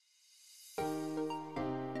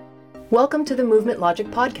Welcome to the Movement Logic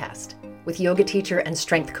Podcast with yoga teacher and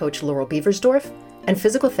strength coach Laurel Beversdorf and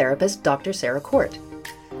physical therapist Dr. Sarah Court.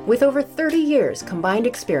 With over 30 years combined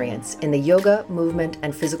experience in the yoga, movement,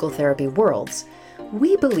 and physical therapy worlds,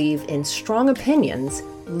 we believe in strong opinions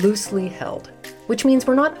loosely held, which means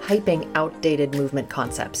we're not hyping outdated movement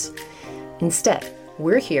concepts. Instead,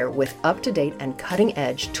 we're here with up-to-date and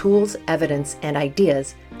cutting-edge tools, evidence, and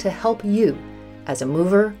ideas to help you as a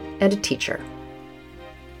mover and a teacher.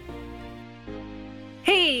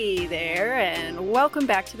 Hey there, and welcome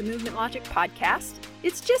back to the Movement Logic Podcast.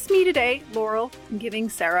 It's just me today, Laurel. I'm giving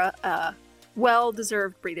Sarah a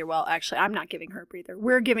well-deserved breather. Well, actually, I'm not giving her a breather.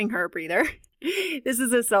 We're giving her a breather. This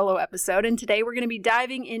is a solo episode, and today we're going to be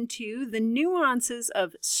diving into the nuances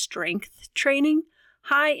of strength training,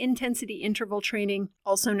 high-intensity interval training,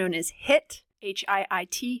 also known as HIIT,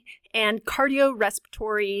 H-I-I-T, and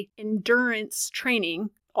cardiorespiratory endurance training,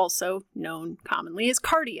 also known commonly as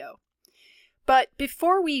cardio. But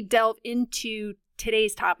before we delve into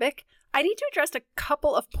today's topic, I need to address a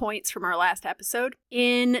couple of points from our last episode.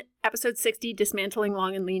 In episode 60, Dismantling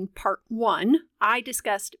Long and Lean Part 1, I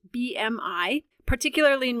discussed BMI,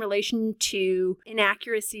 particularly in relation to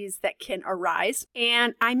inaccuracies that can arise.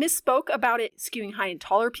 And I misspoke about it skewing high and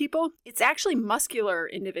taller people. It's actually muscular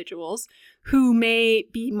individuals who may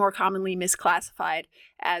be more commonly misclassified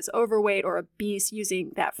as overweight or obese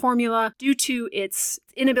using that formula due to its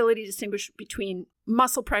inability to distinguish between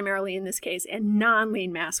muscle primarily in this case and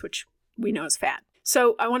non-lean mass, which we know is fat.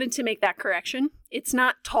 So I wanted to make that correction. It's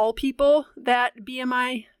not tall people that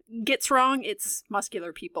BMI gets wrong, it's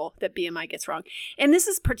muscular people that BMI gets wrong. And this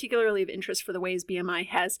is particularly of interest for the ways BMI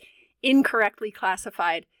has incorrectly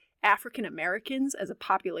classified African Americans as a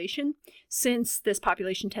population, since this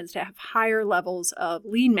population tends to have higher levels of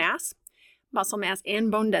lean mass, muscle mass,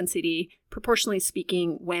 and bone density, proportionally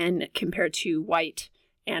speaking, when compared to white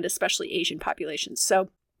and especially Asian populations. So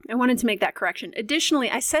I wanted to make that correction. Additionally,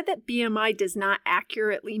 I said that BMI does not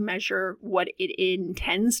accurately measure what it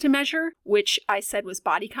intends to measure, which I said was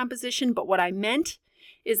body composition, but what I meant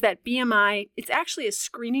is that BMI, it's actually a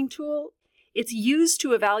screening tool. It's used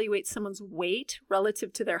to evaluate someone's weight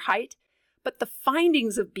relative to their height, but the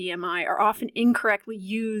findings of BMI are often incorrectly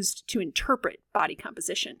used to interpret body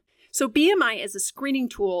composition. So BMI as a screening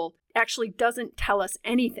tool actually doesn't tell us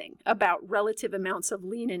anything about relative amounts of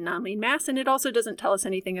lean and non-lean mass, and it also doesn't tell us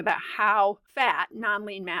anything about how fat,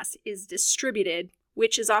 non-lean mass, is distributed,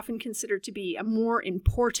 which is often considered to be a more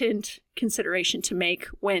important consideration to make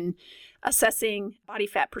when assessing body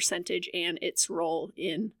fat percentage and its role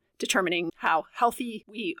in determining how healthy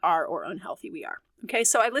we are or unhealthy we are. Okay,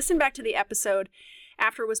 so I listened back to the episode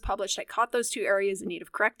after it was published. I caught those two areas in need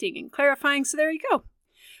of correcting and clarifying, so there you go.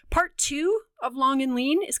 Part 2 of Long and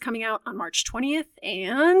Lean is coming out on March 20th,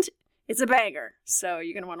 and it's a banger, so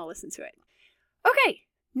you're going to want to listen to it. Okay,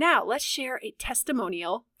 now let's share a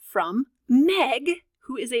testimonial from Meg,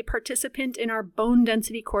 who is a participant in our bone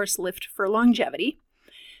density course, Lift for Longevity.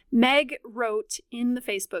 Meg wrote in the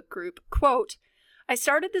Facebook group, quote, "I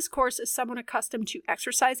started this course as someone accustomed to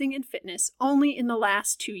exercising and fitness only in the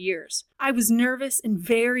last 2 years. I was nervous and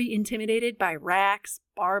very intimidated by racks,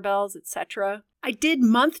 barbells, etc. I did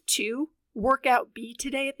month 2, workout B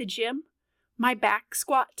today at the gym. My back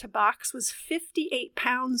squat to box was 58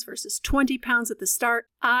 pounds versus 20 pounds at the start.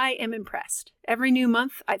 I am impressed. Every new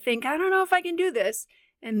month, I think, I don't know if I can do this,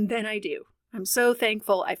 and then I do. I'm so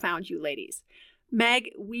thankful I found you ladies."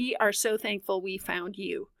 Meg, we are so thankful we found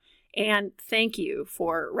you. And thank you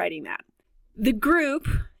for writing that. The group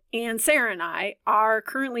and Sarah and I are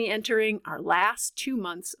currently entering our last 2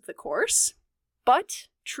 months of the course, but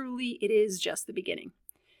truly it is just the beginning.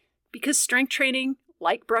 Because strength training,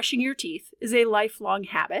 like brushing your teeth, is a lifelong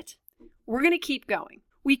habit, we're going to keep going.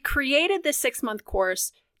 We created this 6-month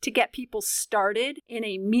course to get people started in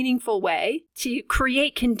a meaningful way, to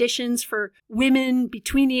create conditions for women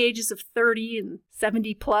between the ages of 30 and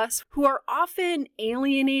 70 plus who are often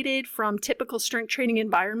alienated from typical strength training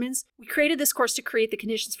environments. We created this course to create the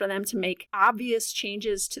conditions for them to make obvious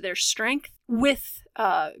changes to their strength with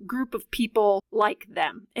a group of people like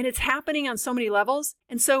them. And it's happening on so many levels.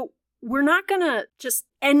 And so we're not going to just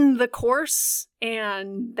end the course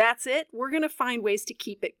and that's it. We're going to find ways to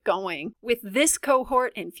keep it going with this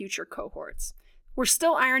cohort and future cohorts. We're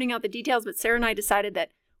still ironing out the details, but Sarah and I decided that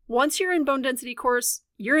once you're in bone density course,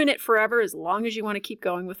 you're in it forever as long as you want to keep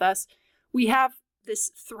going with us. We have this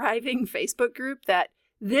thriving Facebook group that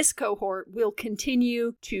this cohort will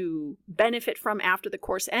continue to benefit from after the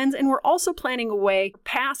course ends. And we're also planning a way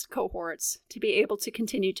past cohorts to be able to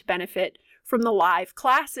continue to benefit from the live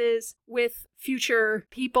classes with future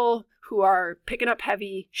people who are picking up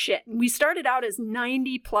heavy shit. We started out as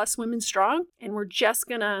 90 plus women strong, and we're just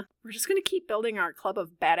gonna keep building our club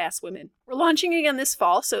of badass women. We're launching again this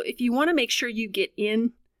fall, so if you want to make sure you get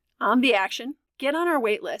in on the action, get on our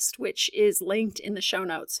wait list, which is linked in the show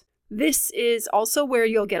notes. This is also where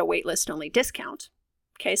you'll get a waitlist only discount.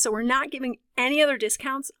 Okay, so we're not giving any other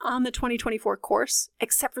discounts on the 2024 course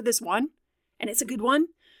except for this one, and it's a good one.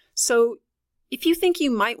 So if you think you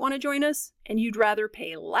might want to join us and you'd rather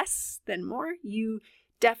pay less than more, you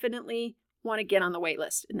definitely want to get on the wait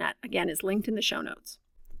list. And that, again, is linked in the show notes.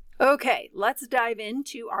 Okay, let's dive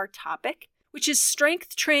into our topic, which is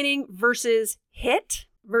strength training versus HIIT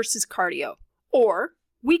versus cardio. Or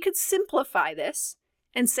we could simplify this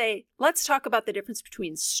and say, let's talk about the difference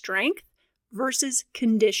between strength versus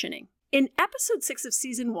conditioning. In episode 6 of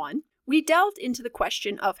season 1, we delved into the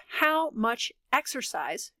question of how much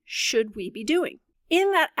exercise should we be doing.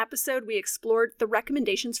 In that episode, we explored the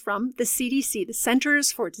recommendations from the CDC, the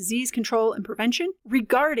Centers for Disease Control and Prevention,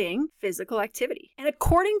 regarding physical activity. And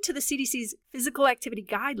according to the CDC's physical activity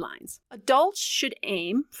guidelines, adults should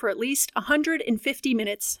aim for at least 150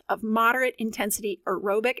 minutes of moderate intensity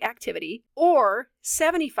aerobic activity or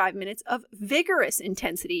 75 minutes of vigorous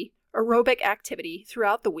intensity aerobic activity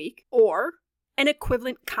throughout the week, or an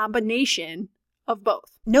equivalent combination of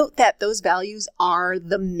both. Note that those values are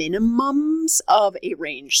the minimums of a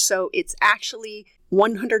range. So it's actually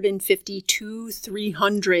 150 to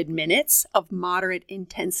 300 minutes of moderate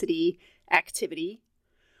intensity activity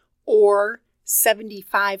or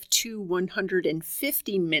 75 to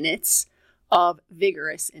 150 minutes of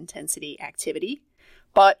vigorous intensity activity.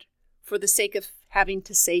 But for the sake of having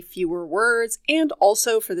to say fewer words and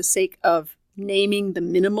also for the sake of naming the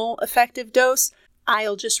minimal effective dose,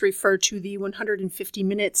 I'll just refer to the 150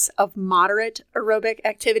 minutes of moderate aerobic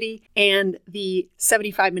activity and the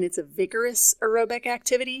 75 minutes of vigorous aerobic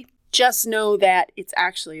activity. Just know that it's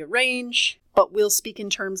actually a range, but we'll speak in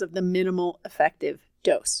terms of the minimal effective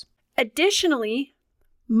dose. Additionally,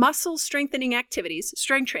 muscle strengthening activities,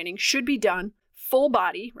 strength training, should be done full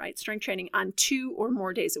body, right? Strength training on 2 or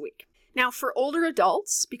more days a week. Now, for older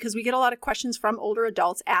adults, because we get a lot of questions from older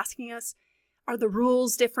adults asking us, are the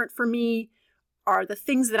rules different for me? Are the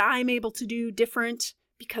things that I'm able to do different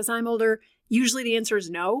because I'm older? Usually the answer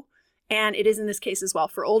is no, and it is in this case as well.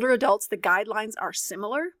 For older adults, the guidelines are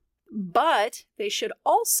similar, but they should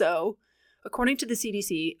also, according to the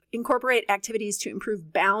CDC, incorporate activities to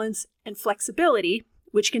improve balance and flexibility,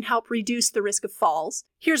 which can help reduce the risk of falls.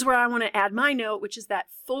 Here's where I want to add my note, which is that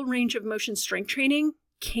full range of motion strength training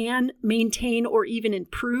can maintain or even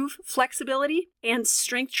improve flexibility, and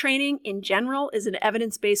strength training in general is an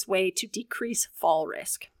evidence-based way to decrease fall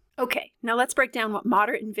risk. Okay, now let's break down what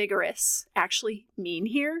moderate and vigorous actually mean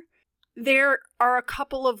here. There are a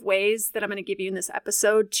couple of ways that I'm going to give you in this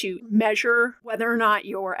episode to measure whether or not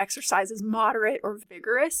your exercise is moderate or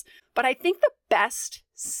vigorous, but I think the best,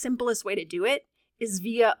 simplest way to do it is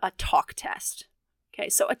via a talk test. Okay,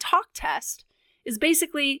 so a talk test is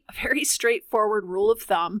basically a very straightforward rule of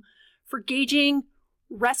thumb for gauging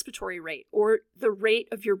respiratory rate or the rate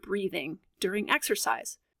of your breathing during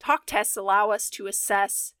exercise. Talk tests allow us to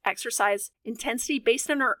assess exercise intensity based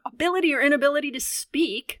on our ability or inability to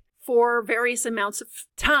speak for various amounts of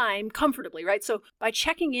time comfortably, right? So by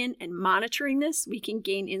checking in and monitoring this, we can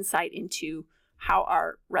gain insight into how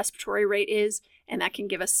our respiratory rate is, and that can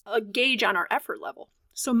give us a gauge on our effort level.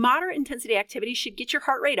 So moderate intensity activity should get your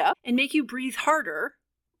heart rate up and make you breathe harder,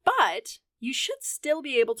 but you should still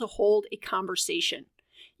be able to hold a conversation.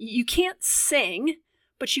 You can't sing,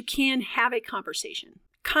 but you can have a conversation.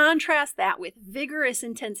 Contrast that with vigorous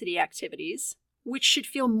intensity activities, which should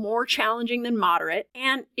feel more challenging than moderate,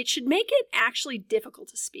 and it should make it actually difficult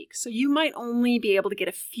to speak. So you might only be able to get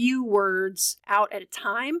a few words out at a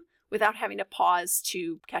time without having to pause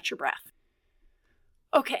to catch your breath.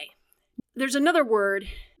 Okay. There's another word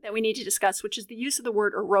that we need to discuss, which is the use of the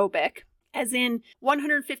word aerobic, as in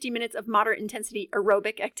 150 minutes of moderate intensity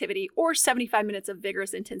aerobic activity or 75 minutes of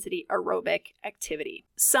vigorous intensity aerobic activity.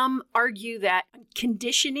 Some argue that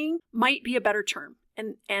conditioning might be a better term.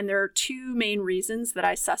 And there are 2 main reasons that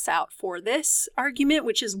I suss out for this argument,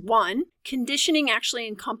 which is 1, conditioning actually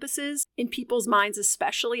encompasses, in people's minds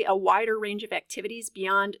especially, a wider range of activities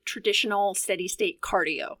beyond traditional steady state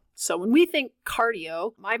cardio. So when we think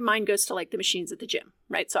cardio, my mind goes to like the machines at the gym,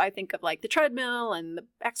 right? So I think of like the treadmill and the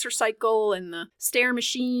exercycle and the stair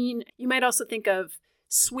machine. You might also think of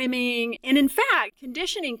swimming. And in fact,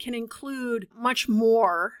 conditioning can include much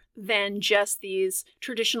more than just these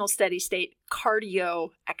traditional steady state cardio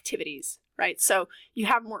activities, right? So you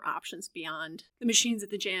have more options beyond the machines at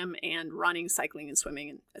the gym and running, cycling, and swimming,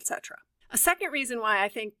 and etc. A second reason why I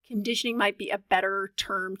think conditioning might be a better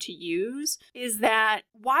term to use is that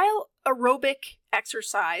while aerobic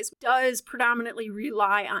exercise does predominantly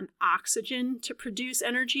rely on oxygen to produce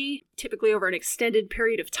energy, typically over an extended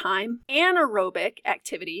period of time, anaerobic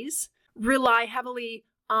activities rely heavily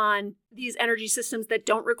on these energy systems that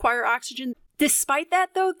don't require oxygen. Despite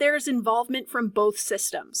that, though, there's involvement from both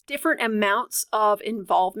systems. Different amounts of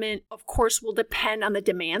involvement, of course, will depend on the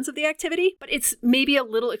demands of the activity, but it's maybe a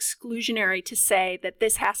little exclusionary to say that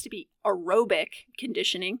this has to be aerobic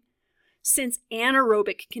conditioning, since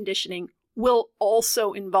anaerobic conditioning will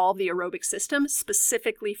also involve the aerobic system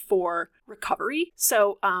specifically for recovery.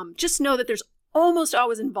 So just know that there's almost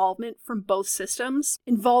always involvement from both systems.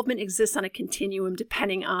 Involvement exists on a continuum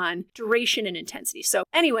depending on duration and intensity. So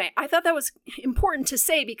anyway, I thought that was important to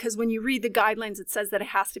say because when you read the guidelines, it says that it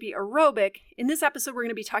has to be aerobic. In this episode, we're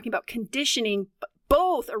going to be talking about conditioning,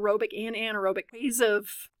 both aerobic and anaerobic ways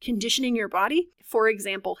of conditioning your body. For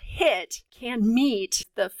example, HIIT can meet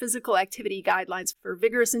the physical activity guidelines for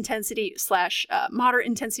vigorous intensity / moderate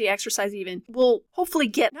intensity exercise even. We'll hopefully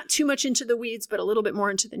get not too much into the weeds, but a little bit more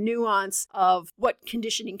into the nuance of what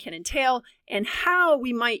conditioning can entail and how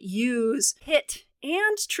we might use HIIT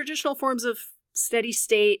and traditional forms of steady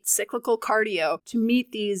state cyclical cardio to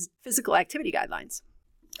meet these physical activity guidelines.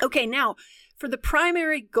 Okay, now for the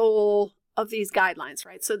primary goal of these guidelines,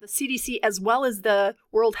 right? So the CDC, as well as the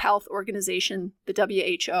World Health Organization, the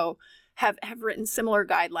WHO, have written similar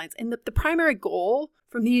guidelines. And the primary goal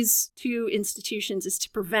from these two institutions is to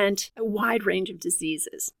prevent a wide range of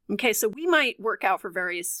diseases. Okay, so we might work out for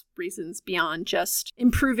various reasons beyond just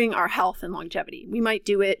improving our health and longevity. We might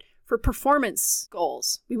do it for performance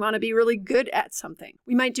goals. We want to be really good at something.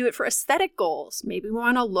 We might do it for aesthetic goals. Maybe we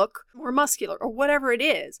want to look more muscular or whatever it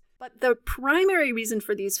is. But the primary reason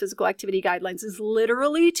for these physical activity guidelines is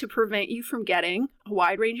literally to prevent you from getting a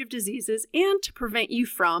wide range of diseases and to prevent you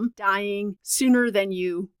from dying sooner than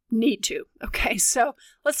you need to. Okay, so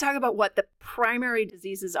let's talk about what the primary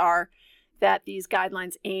diseases are that these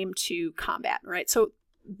guidelines aim to combat, right? So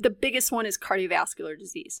the biggest one is cardiovascular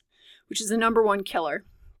disease, which is the number one killer.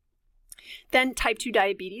 Then type 2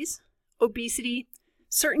 diabetes, obesity,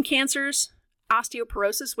 certain cancers,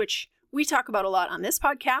 osteoporosis, which we talk about a lot on this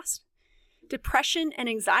podcast, depression and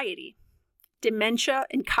anxiety, dementia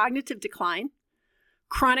and cognitive decline,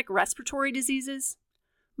 chronic respiratory diseases,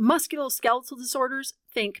 musculoskeletal disorders,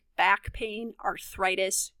 think back pain,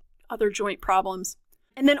 arthritis, other joint problems,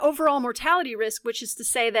 and then overall mortality risk, which is to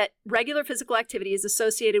say that regular physical activity is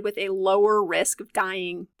associated with a lower risk of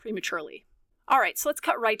dying prematurely. All right, so let's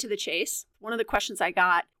cut right to the chase. One of the questions I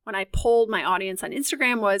got when I polled my audience on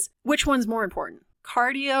Instagram was, which one's more important,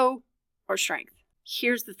 cardio or strength?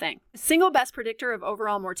 Here's the thing. The single best predictor of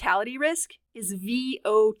overall mortality risk is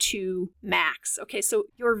VO2 max. Okay, so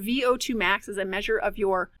your VO2 max is a measure of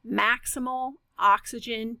your maximal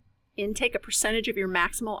oxygen intake, a percentage of your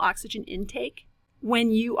maximal oxygen intake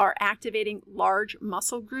when you are activating large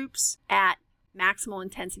muscle groups at maximal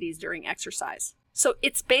intensities during exercise. So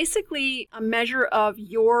it's basically a measure of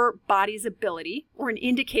your body's ability, or an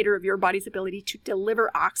indicator of your body's ability to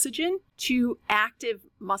deliver oxygen to active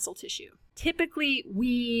muscle tissue. Typically,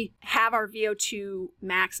 we have our VO2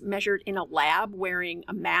 max measured in a lab wearing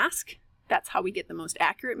a mask. That's how we get the most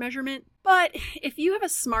accurate measurement. But if you have a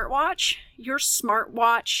smartwatch, your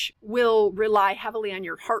smartwatch will rely heavily on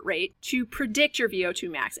your heart rate to predict your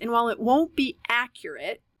VO2 max. And while it won't be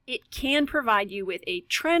accurate, it can provide you with a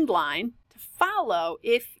trend line follow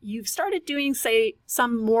if you've started doing, say,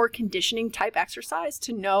 some more conditioning type exercise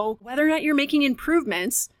to know whether or not you're making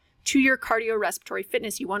improvements to your cardiorespiratory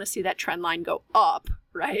fitness. You want to see that trend line go up,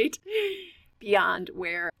 right? Beyond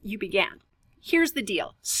where you began. Here's the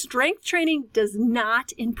deal. Strength training does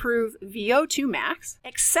not improve VO2 max,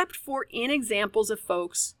 except for in examples of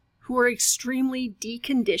folks who are extremely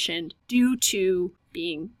deconditioned due to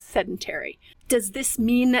being sedentary. Does this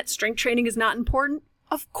mean that strength training is not important?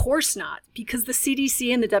 Of course not, because the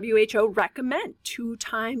CDC and the WHO recommend 2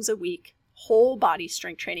 times a week whole body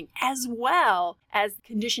strength training as well as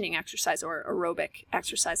conditioning exercise or aerobic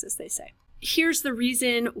exercise, as they say. Here's the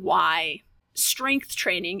reason why strength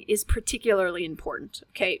training is particularly important.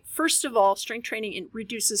 Okay, first of all, strength training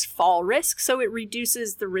reduces fall risk, so it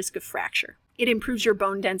reduces the risk of fracture. It improves your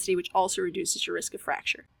bone density, which also reduces your risk of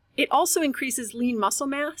fracture. It also increases lean muscle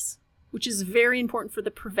mass, which is very important for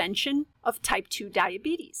the prevention of type 2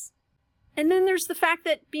 diabetes. And then there's the fact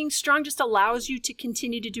that being strong just allows you to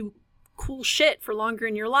continue to do cool shit for longer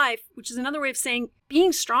in your life, which is another way of saying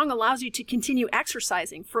being strong allows you to continue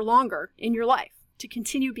exercising for longer in your life, to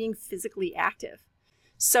continue being physically active.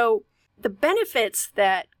 So the benefits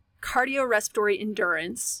that cardiorespiratory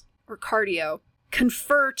endurance, or cardio,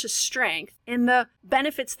 confer to strength, and the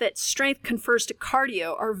benefits that strength confers to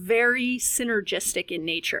cardio are very synergistic in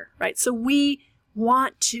nature, right? So we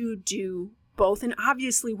want to do both, and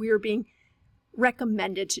obviously we are being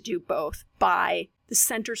recommended to do both by the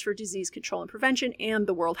Centers for Disease Control and Prevention and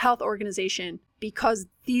the World Health Organization, because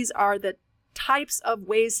these are the types of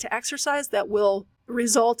ways to exercise that will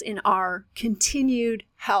result in our continued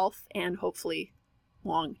health and hopefully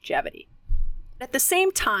longevity. At the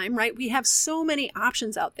same time, right, we have so many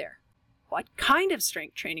options out there. What kind of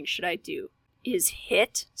strength training should I do? Is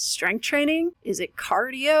HIIT strength training? Is it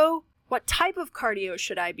cardio? What type of cardio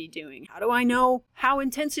should I be doing? How do I know how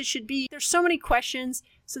intense it should be? There's so many questions,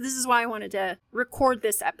 so this is why I wanted to record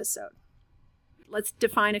this episode. Let's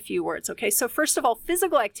define a few words, okay? So first of all,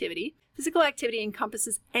 physical activity. Physical activity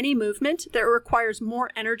encompasses any movement that requires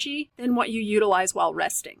more energy than what you utilize while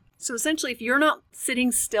resting. So essentially, if you're not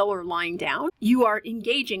sitting still or lying down, you are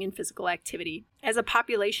engaging in physical activity. As a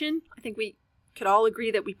population, I think we could all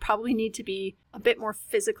agree that we probably need to be a bit more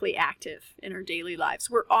physically active in our daily lives.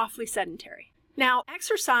 We're awfully sedentary. Now,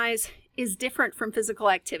 exercise is different from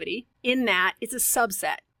physical activity in that it's a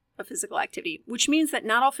subset of physical activity, which means that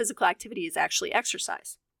not all physical activity is actually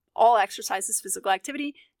exercise. All exercise is physical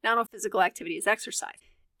activity, not all physical activity is exercise.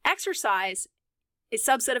 Exercise, a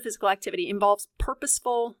subset of physical activity, involves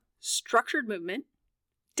purposeful, structured movement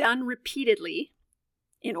done repeatedly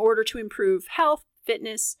in order to improve health,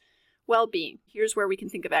 fitness, well-being. Here's where we can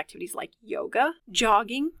think of activities like yoga,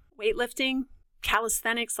 jogging, weightlifting,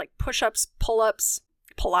 calisthenics like push-ups, pull-ups,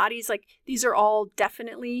 Pilates. Like these are all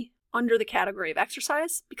definitely under the category of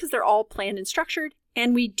exercise because they're all planned and structured,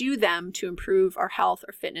 and we do them to improve our health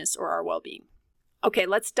or fitness or our well-being. Okay,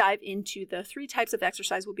 let's dive into the 3 types of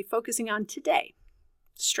exercise we'll be focusing on today.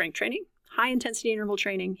 Strength training, high-intensity interval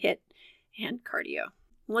training, HIIT, and cardio.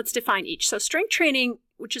 Let's define each. So strength training,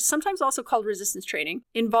 which is sometimes also called resistance training,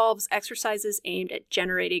 involves exercises aimed at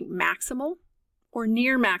generating maximal or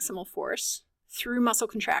near maximal force through muscle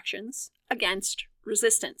contractions against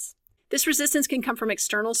resistance. This resistance can come from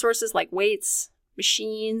external sources like weights,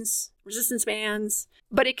 machines, resistance bands,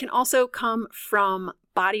 but it can also come from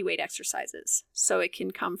body weight exercises. So it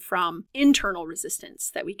can come from internal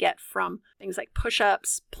resistance that we get from things like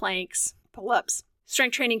push-ups, planks, pull-ups.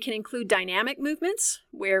 Strength training can include dynamic movements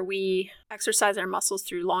where we exercise our muscles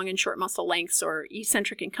through long and short muscle lengths or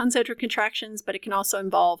eccentric and concentric contractions, but it can also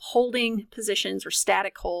involve holding positions or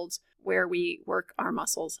static holds where we work our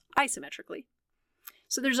muscles isometrically.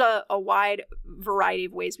 So there's a wide variety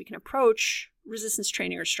of ways we can approach resistance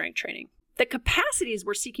training or strength training. The capacities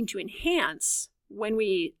we're seeking to enhance when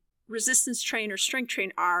we resistance train or strength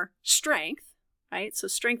train are strength, right? So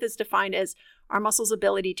strength is defined as our muscles'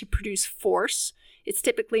 ability to produce force. It's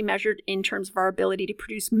typically measured in terms of our ability to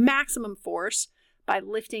produce maximum force by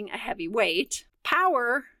lifting a heavy weight.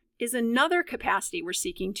 Power is another capacity we're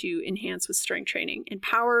seeking to enhance with strength training, and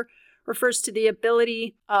power refers to the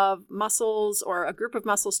ability of muscles or a group of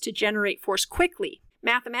muscles to generate force quickly.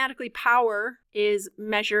 Mathematically, power is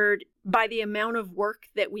measured by the amount of work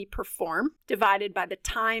that we perform divided by the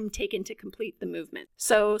time taken to complete the movement.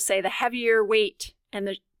 So say the heavier weight and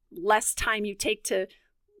the less time you take to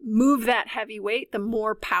move that heavy weight, the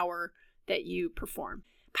more power that you perform.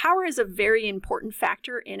 Power is a very important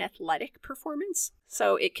factor in athletic performance.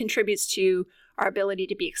 So it contributes to our ability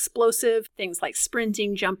to be explosive, things like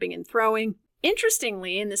sprinting, jumping, and throwing.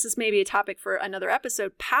 Interestingly, and this is maybe a topic for another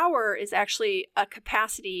episode, power is actually a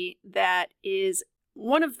capacity that is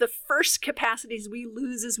one of the first capacities we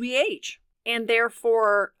lose as we age, and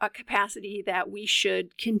therefore a capacity that we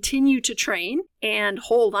should continue to train and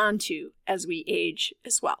hold on to as we age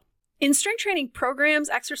as well. In strength training programs,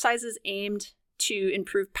 exercises aimed to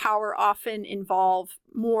improve power often involve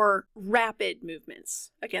more rapid movements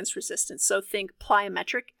against resistance. So think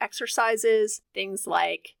plyometric exercises, things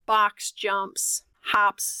like box jumps,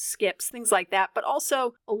 hops, skips, things like that, but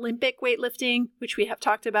also Olympic weightlifting, which we have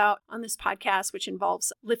talked about on this podcast, which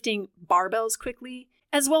involves lifting barbells quickly,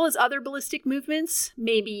 as well as other ballistic movements,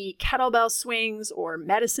 maybe kettlebell swings or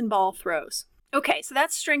medicine ball throws. Okay, so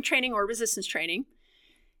that's strength training or resistance training.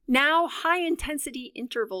 Now, high-intensity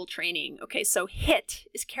interval training. Okay, so HIIT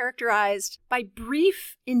is characterized by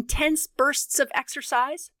brief, intense bursts of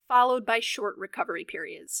exercise followed by short recovery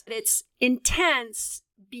periods. It's intense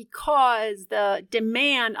because the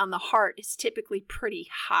demand on the heart is typically pretty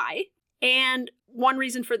high. And one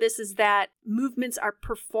reason for this is that movements are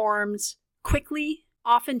performed quickly.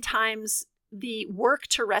 Oftentimes, the work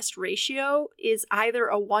to rest ratio is either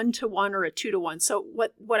a 1-to-1 or a 2-to-1. So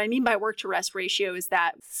what I mean by work to rest ratio is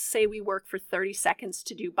that, say we work for 30 seconds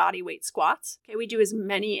to do body weight squats. Okay, we do as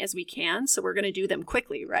many as we can. So we're going to do them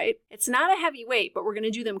quickly, right? It's not a heavy weight, but we're going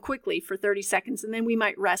to do them quickly for 30 seconds. And then we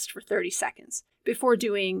might rest for 30 seconds before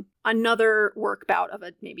doing another work bout of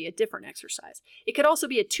maybe a different exercise. It could also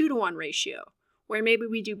be a 2-to-1 ratio, where maybe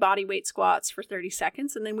we do body weight squats for 30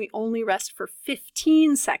 seconds and then we only rest for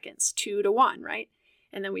 15 seconds, 2-to-1, right?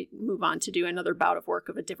 And then we move on to do another bout of work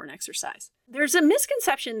of a different exercise. There's a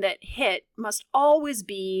misconception that HIIT must always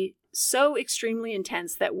be so extremely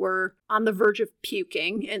intense that we're on the verge of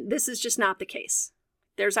puking, and this is just not the case.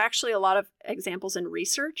 There's actually a lot of examples in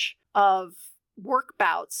research of work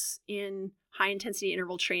bouts in high-intensity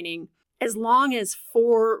interval training as long as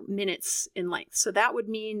 4 minutes in length. So that would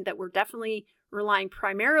mean that we're definitely relying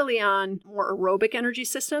primarily on more aerobic energy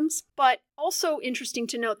systems. But also interesting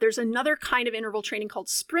to note, there's another kind of interval training called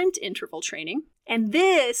sprint interval training. And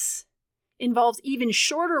this involves even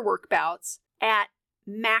shorter work bouts at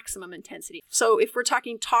maximum intensity. So if we're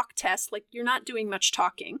talking talk tests, like you're not doing much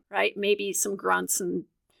talking, right? Maybe some grunts and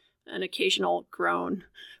an occasional groan.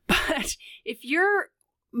 But if you're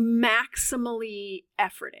maximally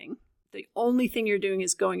efforting, the only thing you're doing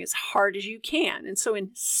is going as hard as you can. And so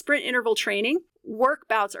in sprint interval training, work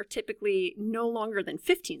bouts are typically no longer than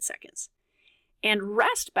 15 seconds. And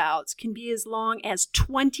rest bouts can be as long as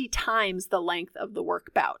 20 times the length of the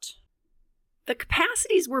work bout. The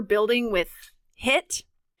capacities we're building with HIIT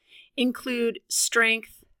include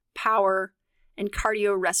strength, power, and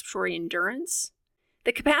cardiorespiratory endurance.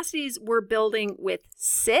 The capacities we're building with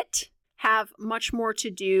SIT have much more to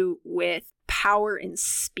do with power and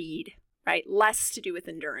speed, right? Less to do with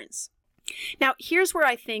endurance. Now, here's where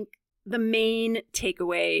I think the main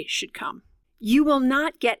takeaway should come. You will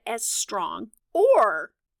not get as strong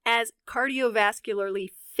or as cardiovascularly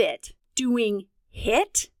fit doing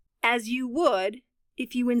HIIT as you would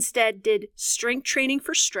if you instead did strength training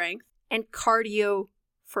for strength and cardio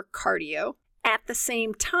for cardio. At the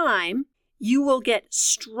same time, you will get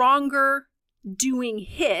stronger doing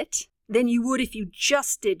HIIT than you would if you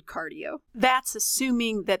just did cardio. That's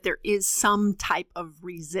assuming that there is some type of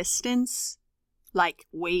resistance, like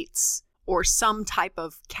weights, or some type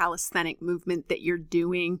of calisthenic movement that you're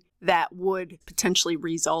doing that would potentially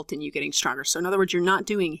result in you getting stronger. So in other words, you're not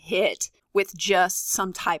doing HIIT with just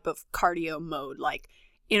some type of cardio mode, like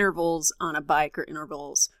intervals on a bike or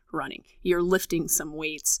intervals running. You're lifting some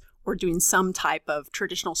weights or doing some type of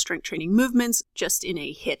traditional strength training movements just in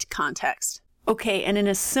a HIIT context. Okay, and in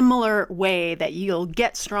a similar way that you'll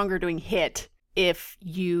get stronger doing HIIT if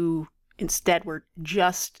you instead were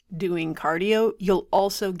just doing cardio, you'll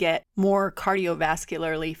also get more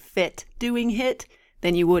cardiovascularly fit doing HIIT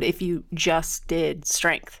than you would if you just did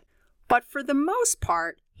strength. But for the most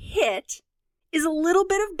part, HIIT is a little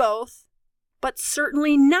bit of both, but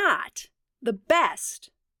certainly not the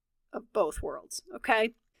best of both worlds,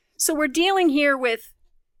 okay? So we're dealing here with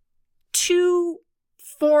two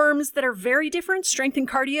forms that are very different, strength and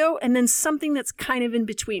cardio, and then something that's kind of in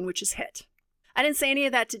between, which is HIIT. I didn't say any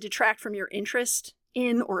of that to detract from your interest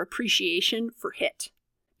in or appreciation for HIIT,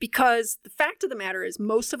 because the fact of the matter is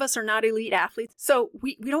most of us are not elite athletes, so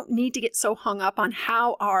we don't need to get so hung up on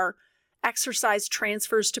how our exercise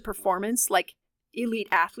transfers to performance like elite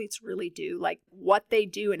athletes really do. Like what they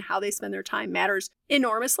do and how they spend their time matters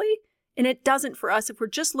enormously, and it doesn't for us if we're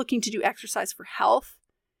just looking to do exercise for health.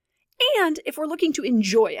 And if we're looking to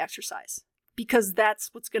enjoy exercise, because that's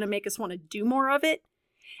what's going to make us want to do more of it.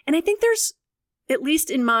 And I think there's, at least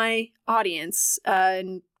in my audience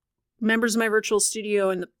and members of my virtual studio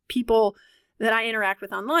and the people that I interact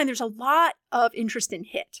with online, there's a lot of interest in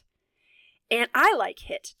HIIT. And I like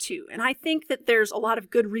HIIT too. And I think that there's a lot of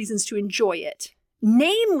good reasons to enjoy it,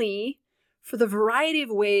 namely for the variety of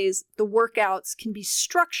ways the workouts can be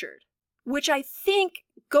structured, which I think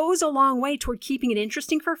goes a long way toward keeping it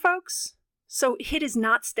interesting for folks. So HIIT is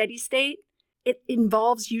not steady state. It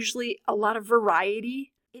involves usually a lot of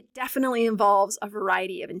variety. It definitely involves a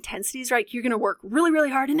variety of intensities, right? You're going to work really,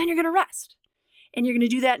 really hard and then you're going to rest. And you're going to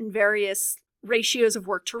do that in various ratios of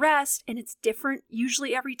work to rest. And it's different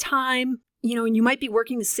usually every time, and you might be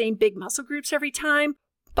working the same big muscle groups every time,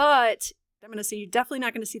 but I'm going to say you're definitely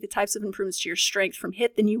not going to see the types of improvements to your strength from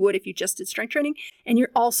HIIT than you would if you just did strength training. And you're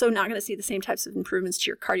also not going to see the same types of improvements to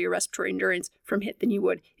your cardiorespiratory endurance from HIIT than you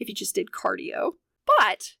would if you just did cardio.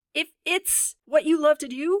 But if it's what you love to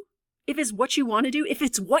do, if it's what you want to do, if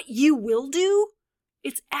it's what you will do,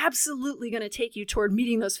 it's absolutely going to take you toward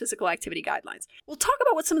meeting those physical activity guidelines. We'll talk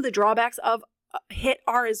about what some of the drawbacks of HIIT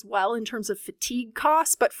are as well in terms of fatigue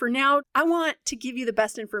costs. But for now, I want to give you the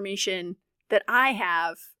best information that I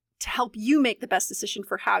have to help you make the best decision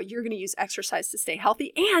for how you're going to use exercise to stay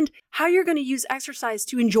healthy and how you're going to use exercise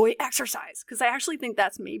to enjoy exercise. Because I actually think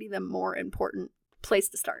that's maybe the more important place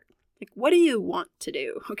to start. Like, what do you want to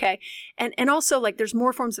do? Okay. And also, like, there's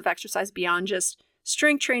more forms of exercise beyond just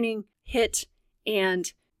strength training, HIIT,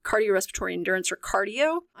 and cardiorespiratory endurance or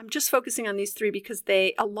cardio. I'm just focusing on these three because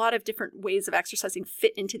a lot of different ways of exercising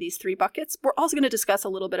fit into these three buckets. We're also going to discuss a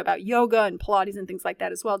little bit about yoga and Pilates and things like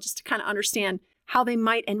that as well, just to kind of understand how they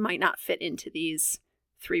might and might not fit into these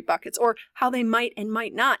three buckets, or how they might and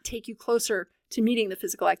might not take you closer to meeting the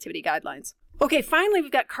physical activity guidelines. Okay, finally,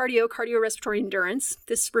 we've got cardiorespiratory endurance.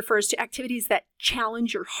 This refers to activities that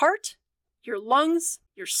challenge your heart, your lungs,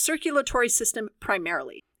 your circulatory system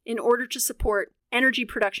primarily, in order to support energy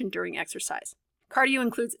production during exercise. Cardio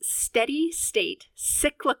includes steady state,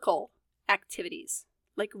 cyclical activities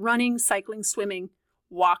like running, cycling, swimming,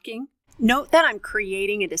 walking. Note that I'm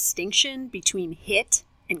creating a distinction between HIIT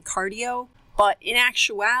and cardio, but in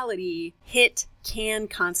actuality, HIIT can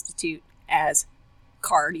constitute as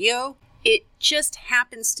cardio. It just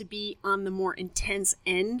happens to be on the more intense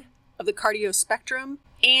end of the cardio spectrum.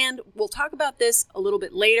 And we'll talk about this a little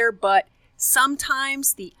bit later, but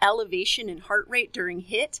sometimes the elevation in heart rate during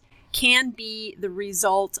HIIT can be the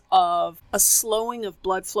result of a slowing of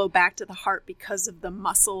blood flow back to the heart because of the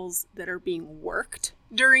muscles that are being worked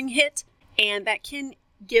during HIIT. And that can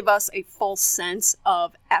give us a false sense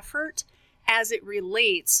of effort as it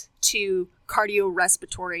relates to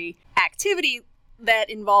cardiorespiratory activity that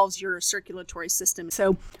involves your circulatory system.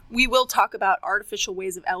 So we will talk about artificial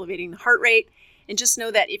ways of elevating the heart rate. And just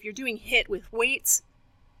know that if you're doing HIIT with weights,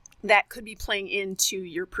 that could be playing into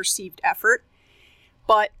your perceived effort.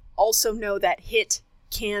 But also know that HIIT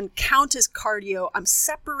can count as cardio. I'm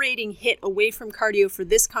separating HIIT away from cardio for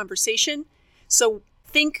this conversation. So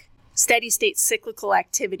think steady state cyclical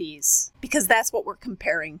activities, because that's what we're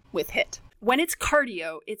comparing with HIIT. When it's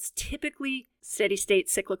cardio, it's typically steady state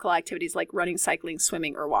cyclical activities like running, cycling,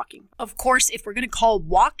 swimming, or walking. Of course, if we're going to call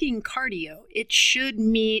walking cardio, it should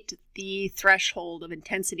meet the threshold of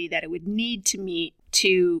intensity that it would need to meet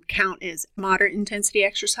to count as moderate intensity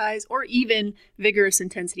exercise or even vigorous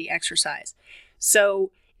intensity exercise.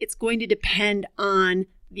 So it's going to depend on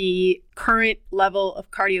the current level of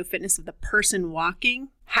cardio fitness of the person walking,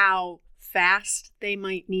 how fast they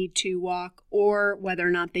might need to walk, or whether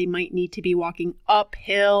or not they might need to be walking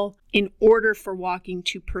uphill in order for walking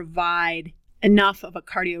to provide enough of a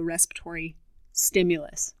cardiorespiratory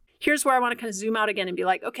stimulus. Here's where I want to kind of zoom out again and be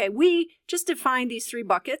like, okay, we just defined these three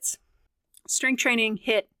buckets: strength training,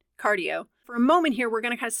 HIIT, cardio. For a moment here, we're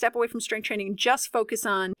going to kind of step away from strength training and just focus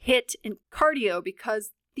on HIIT and cardio,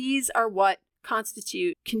 because these are what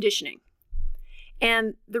constitute conditioning.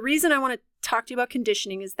 And the reason I want to talk to you about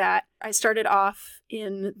conditioning is that I started off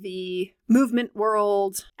in the movement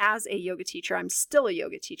world as a yoga teacher. I'm still a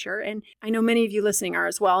yoga teacher, and I know many of you listening are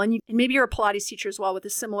as well. And maybe you're a Pilates teacher as well, with a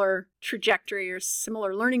similar trajectory or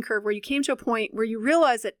similar learning curve, where you came to a point where you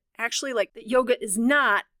realize that actually, like, that yoga is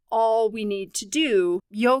not all we need to do.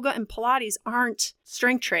 Yoga and Pilates aren't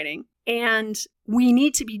strength training, and we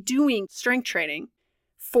need to be doing strength training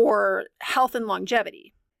for health and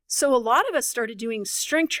longevity. So a lot of us started doing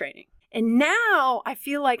strength training. And now I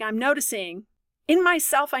feel like I'm noticing, in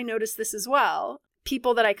myself, I notice this as well,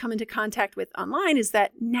 people that I come into contact with online, is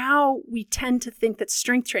that now we tend to think that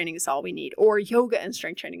strength training is all we need, or yoga and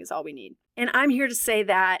strength training is all we need. And I'm here to say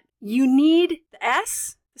that you need the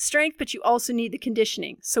S, the strength, but you also need the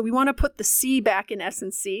conditioning. So we want to put the C back in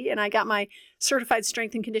S&C. And I got my Certified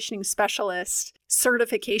Strength and Conditioning Specialist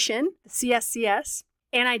certification, the CSCS.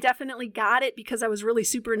 And I definitely got it because I was really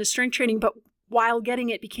super into strength training, but while getting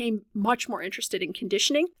it, became much more interested in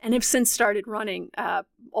conditioning, and have since started running a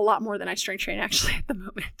lot more than I strength train actually at the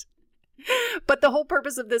moment. But the whole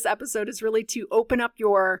purpose of this episode is really to open up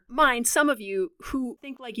your mind. Some of you who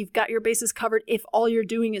think like you've got your bases covered if all you're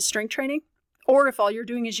doing is strength training, or if all you're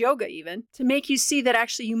doing is yoga even, to make you see that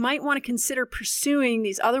actually you might want to consider pursuing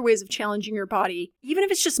these other ways of challenging your body, even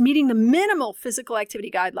if it's just meeting the minimal physical activity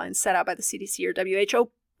guidelines set out by the CDC or WHO,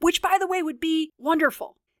 which, by the way, would be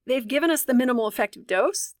wonderful. They've given us the minimal effective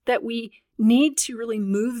dose that we need to really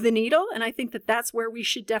move the needle. And I think that that's where we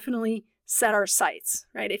should definitely set our sights,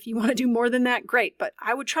 right? If you want to do more than that, great. But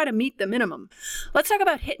I would try to meet the minimum. Let's talk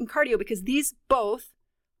about HIIT and cardio, because these both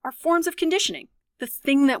are forms of conditioning, the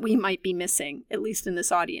thing that we might be missing, at least in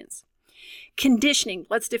this audience. Conditioning,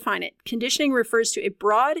 let's define it. Conditioning refers to a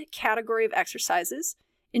broad category of exercises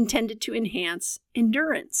intended to enhance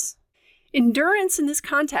endurance. Endurance in this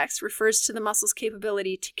context refers to the muscle's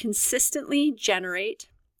capability to consistently generate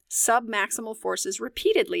submaximal forces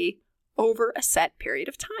repeatedly over a set period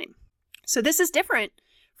of time. So this is different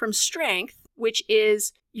from strength, which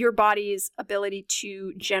is your body's ability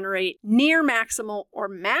to generate near maximal or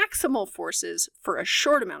maximal forces for a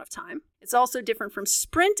short amount of time. It's also different from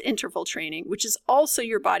sprint interval training, which is also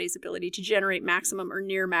your body's ability to generate maximum or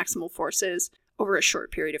near maximal forces over a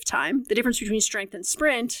short period of time. The difference between strength and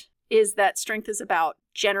sprint is that strength is about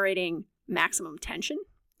generating maximum tension,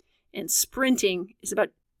 and sprinting is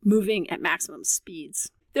about moving at maximum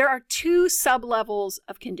speeds. There are 2 sub-levels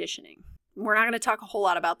of conditioning. We're not going to talk a whole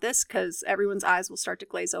lot about this because everyone's eyes will start to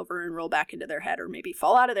glaze over and roll back into their head or maybe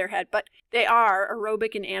fall out of their head, but they are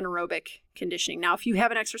aerobic and anaerobic conditioning. Now, if you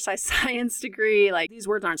have an exercise science degree, like these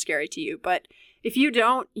words aren't scary to you, but if you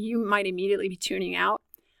don't, you might immediately be tuning out.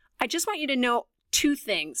 I just want you to know 2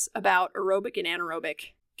 things about aerobic and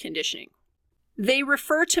anaerobic conditioning. They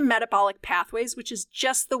refer to metabolic pathways, which is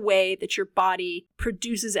just the way that your body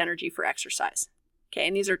produces energy for exercise. Okay,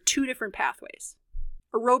 and these are 2 different pathways.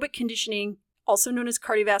 Aerobic conditioning, also known as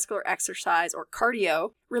cardiovascular exercise or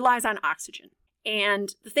cardio, relies on oxygen.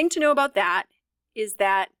 And the thing to know about that is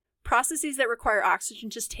that processes that require oxygen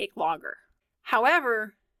just take longer.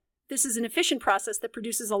 However, this is an efficient process that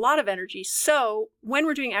produces a lot of energy. So when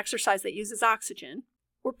we're doing exercise that uses oxygen,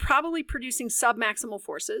 we're probably producing submaximal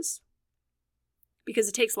forces because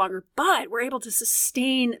it takes longer, but we're able to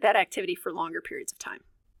sustain that activity for longer periods of time.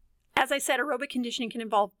 As I said, aerobic conditioning can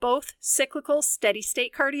involve both cyclical,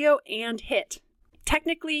 steady-state cardio and HIIT.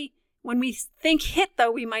 Technically, when we think HIIT, though,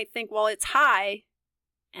 we might think, well, it's high,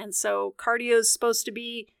 and so cardio is supposed to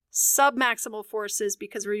be submaximal forces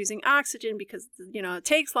because we're using oxygen, because, it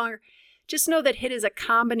takes longer. Just know that HIIT is a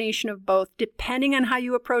combination of both. Depending on how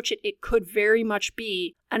you approach it, it could very much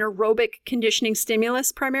be an aerobic conditioning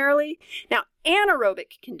stimulus primarily. Now,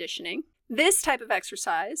 anaerobic conditioning, this type of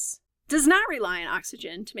exercise, does not rely on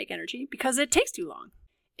oxygen to make energy because it takes too long.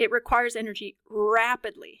 It requires energy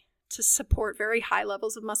rapidly to support very high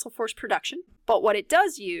levels of muscle force production. But what it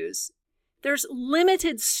does use, there's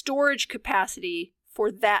limited storage capacity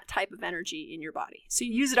for that type of energy in your body. So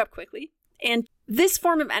you use it up quickly. And this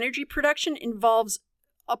form of energy production involves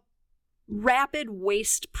a rapid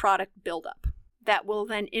waste product buildup that will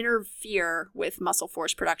then interfere with muscle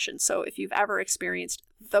force production. So if you've ever experienced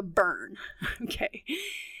the burn, okay,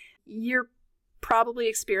 you're probably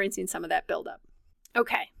experiencing some of that buildup.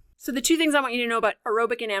 Okay, so the 2 things I want you to know about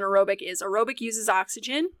aerobic and anaerobic is aerobic uses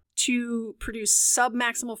oxygen to produce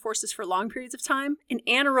submaximal forces for long periods of time, and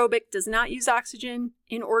anaerobic does not use oxygen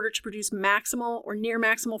in order to produce maximal or near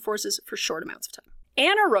maximal forces for short amounts of time.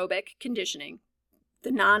 Anaerobic conditioning,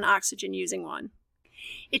 the non-oxygen using one,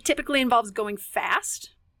 it typically involves going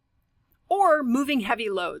fast or moving heavy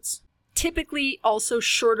loads, typically also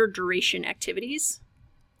shorter duration activities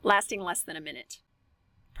lasting less than a minute,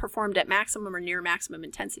 performed at maximum or near maximum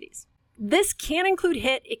intensities. This can include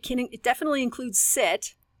HIIT. It definitely includes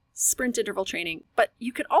SIT, sprint interval training, but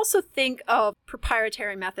you could also think of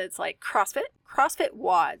proprietary methods like CrossFit. CrossFit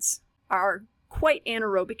WODs are quite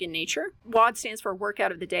anaerobic in nature. WOD stands for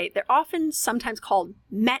workout of the day. They're often sometimes called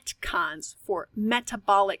METCONs for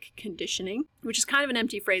metabolic conditioning, which is kind of an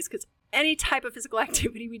empty phrase because any type of physical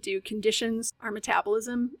activity we do conditions our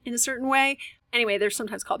metabolism in a certain way. Anyway, they're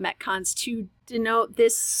sometimes called METCONs to denote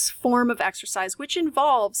this form of exercise, which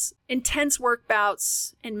involves intense work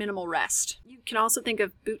bouts and minimal rest. You can also think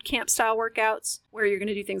of boot camp style workouts where you're going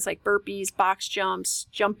to do things like burpees, box jumps,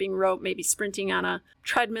 jumping rope, maybe sprinting on a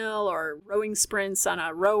treadmill or rowing sprints on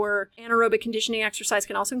a rower. Anaerobic conditioning exercise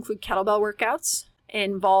can also include kettlebell workouts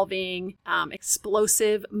involving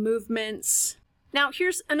explosive movements. Now,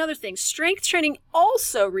 here's another thing. Strength training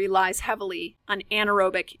also relies heavily on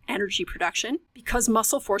anaerobic energy production because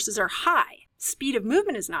muscle forces are high. Speed of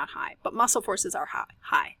movement is not high, but muscle forces are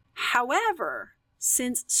high. However,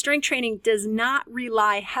 since strength training does not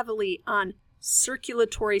rely heavily on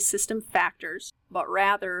circulatory system factors, but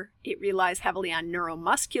rather it relies heavily on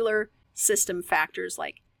neuromuscular system factors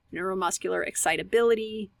like neuromuscular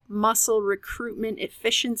excitability, muscle recruitment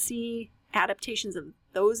efficiency, adaptations of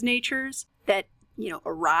those natures that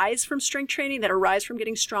arise from strength training, that arise from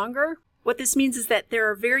getting stronger. What this means is that there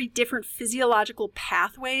are very different physiological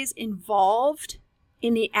pathways involved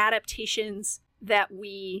in the adaptations that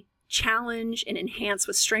we challenge and enhance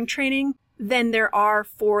with strength training than there are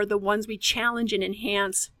for the ones we challenge and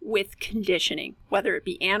enhance with conditioning, whether it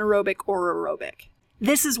be anaerobic or aerobic.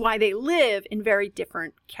 This is why they live in very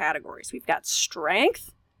different categories. We've got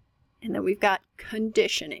strength, and then we've got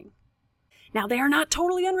conditioning. Now, they are not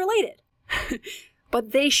totally unrelated.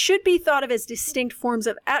 But they should be thought of as distinct forms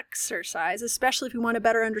of exercise, especially if we want to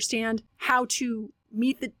better understand how to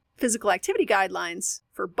meet the physical activity guidelines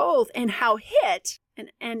for both and how HIIT and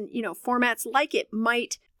formats like it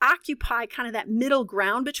might occupy kind of that middle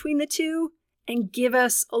ground between the two and give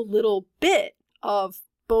us a little bit of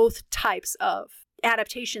both types of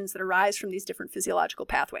adaptations that arise from these different physiological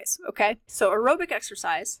pathways, okay? So aerobic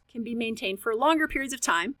exercise can be maintained for longer periods of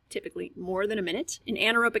time, typically more than a minute, and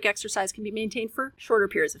anaerobic exercise can be maintained for shorter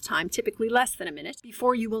periods of time, typically less than a minute,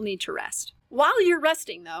 before you will need to rest. While you're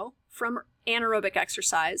resting, though, from anaerobic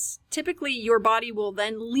exercise, typically your body will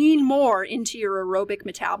then lean more into your aerobic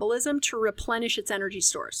metabolism to replenish its energy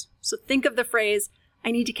stores. So think of the phrase,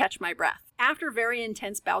 I need to catch my breath. After very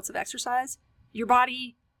intense bouts of exercise, your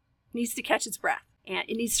body needs to catch its breath and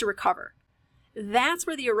it needs to recover. That's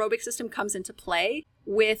where the aerobic system comes into play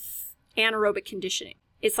with anaerobic conditioning.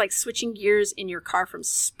 It's like switching gears in your car from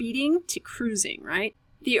speeding to cruising, right?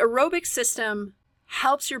 The aerobic system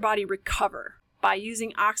helps your body recover by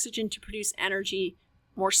using oxygen to produce energy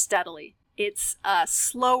more steadily. It's a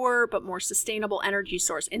slower but more sustainable energy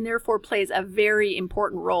source and therefore plays a very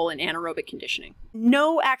important role in anaerobic conditioning.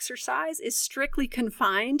 No exercise is strictly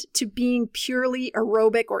confined to being purely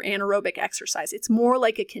aerobic or anaerobic exercise. It's more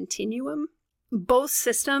like a continuum. Both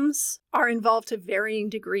systems are involved to varying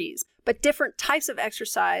degrees, but different types of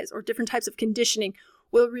exercise or different types of conditioning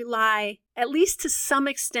will rely, at least to some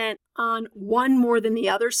extent, on one more than the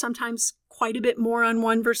other, sometimes quite a bit more on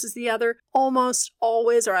one versus the other. Almost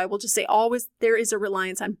always, or I will just say always, there is a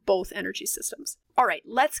reliance on both energy systems. All right,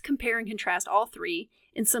 let's compare and contrast all three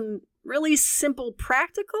in some really simple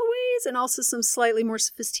practical ways and also some slightly more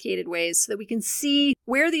sophisticated ways so that we can see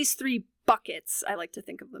where these three buckets, I like to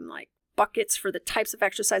think of them like buckets for the types of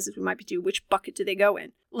exercises we might be doing, which bucket do they go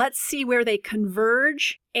in? Let's see where they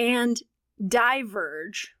converge and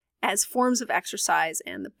diverge as forms of exercise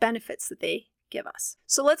and the benefits that they give us.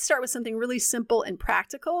 So let's start with something really simple and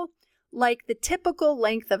practical, like the typical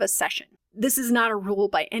length of a session. This is not a rule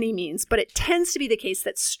by any means, but it tends to be the case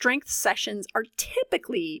that strength sessions are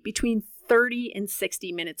typically between 30 and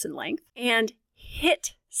 60 minutes in length, and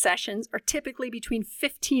HIIT sessions are typically between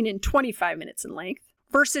 15 and 25 minutes in length,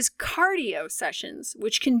 versus cardio sessions,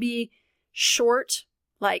 which can be short,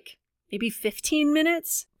 like maybe 15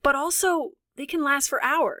 minutes, but also they can last for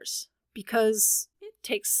hours because it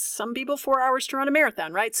takes some people 4 hours to run a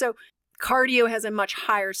marathon, right? So cardio has a much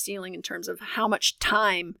higher ceiling in terms of how much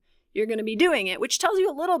time you're going to be doing it, which tells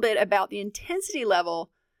you a little bit about the intensity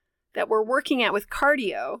level that we're working at with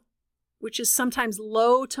cardio, which is sometimes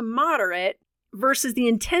low to moderate, versus the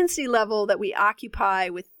intensity level that we occupy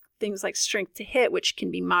with things like strength to HIIT, which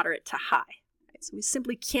can be moderate to high. Right? So we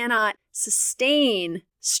simply cannot sustain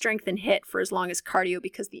strength and HIIT for as long as cardio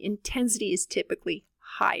because the intensity is typically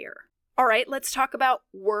higher. All right, let's talk about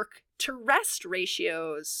work to rest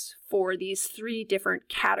ratios for these three different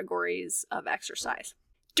categories of exercise.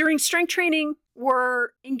 During strength training, we're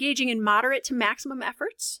engaging in moderate to maximum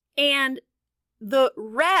efforts, and the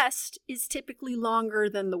rest is typically longer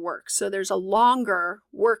than the work. So there's a longer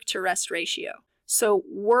work to rest ratio. So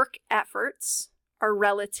work efforts are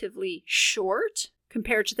relatively short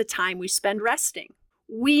compared to the time we spend resting.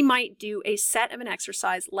 We might do a set of an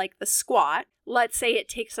exercise like the squat. Let's say it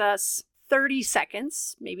takes us 30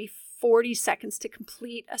 seconds, maybe 40 seconds to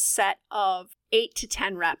complete a set of 8 to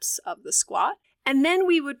 10 reps of the squat. And then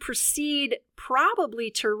we would proceed probably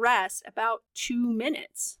to rest about 2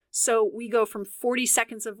 minutes. So we go from 40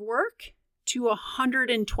 seconds of work to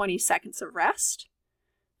 120 seconds of rest.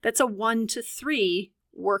 That's a 1-to-3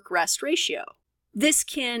 work-rest ratio. This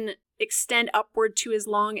can extend upward to as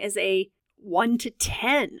long as a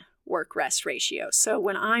 1-to-10 work-rest ratio. So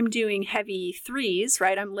when I'm doing heavy threes,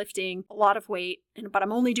 right, I'm lifting a lot of weight, but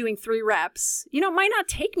I'm only doing 3 reps, it might not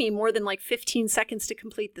take me more than like 15 seconds to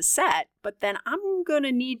complete the set, but then I'm going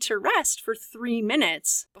to need to rest for 3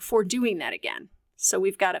 minutes before doing that again. So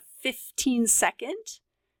we've got a 15-second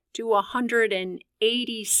to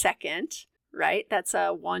 180-second, right? That's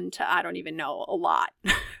a 1 to, I don't even know, a lot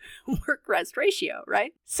work-rest ratio,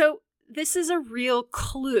 right? So this is a real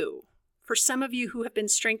clue for some of you who have been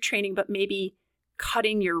strength training, but maybe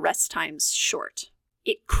cutting your rest times short.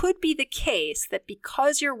 It could be the case that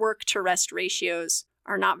because your work to rest ratios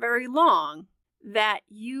are not very long, that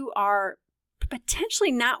you are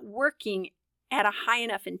potentially not working at a high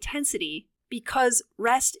enough intensity because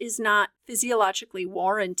rest is not physiologically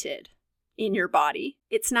warranted in your body.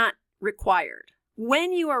 It's not required.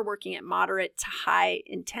 When you are working at moderate to high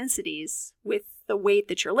intensities with the weight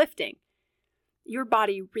that you're lifting, your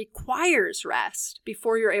body requires rest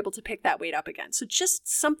before you're able to pick that weight up again. So just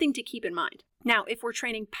something to keep in mind. Now, if we're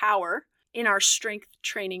training power in our strength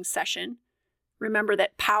training session, remember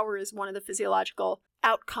that power is one of the physiological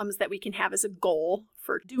outcomes that we can have as a goal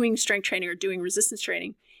for doing strength training or doing resistance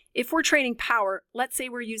training. If we're training power, let's say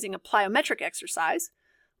we're using a plyometric exercise,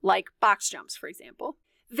 like box jumps, for example.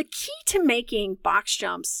 The key to making box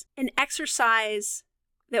jumps an exercise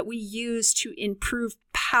that we use to improve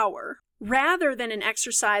power, rather than an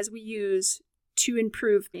exercise we use to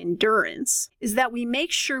improve endurance, is that we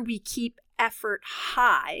make sure we keep effort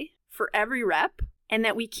high for every rep, and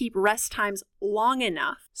that we keep rest times long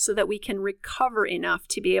enough so that we can recover enough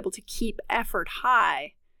to be able to keep effort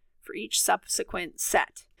high for each subsequent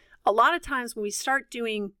set. A lot of times when we start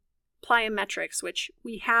doing plyometrics, which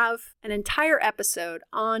we have an entire episode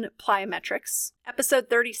on plyometrics, episode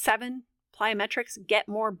 37, plyometrics, get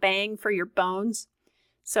more bang for your bones.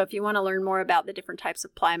 So if you want to learn more about the different types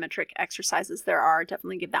of plyometric exercises there are,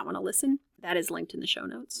 definitely give that one a listen. That is linked in the show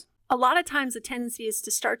notes. A lot of times the tendency is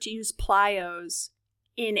to start to use plyos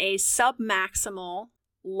in a submaximal,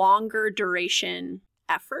 longer duration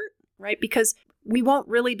effort, right? Because we won't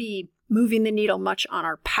really be moving the needle much on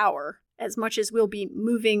our power as much as we'll be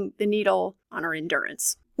moving the needle on our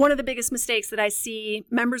endurance. One of the biggest mistakes that I see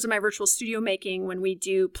members of my virtual studio making when we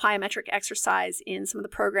do plyometric exercise in some of the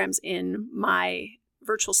programs in my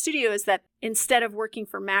virtual studio is that instead of working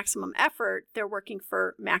for maximum effort, they're working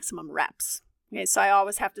for maximum reps. Okay, so I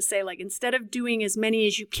always have to say, like, instead of doing as many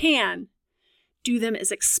as you can, do them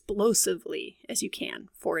as explosively as you can,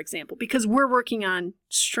 for example, because we're working on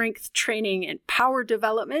strength training and power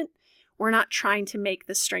development. We're not trying to make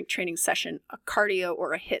the strength training session a cardio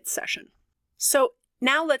or a HIIT session. So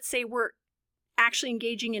now let's say we're actually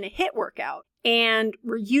engaging in a HIIT workout and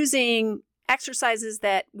we're using exercises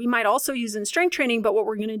that we might also use in strength training, but what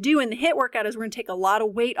we're going to do in the HIIT workout is we're going to take a lot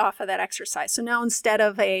of weight off of that exercise. So now instead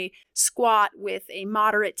of a squat with a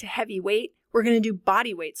moderate to heavy weight, we're going to do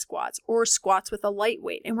body weight squats or squats with a light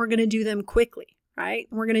weight, and we're going to do them quickly, right?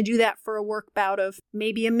 And we're going to do that for a work bout of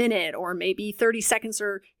maybe a minute or maybe 30 seconds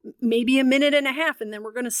or maybe a minute and a half, and then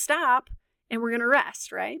we're going to stop and we're going to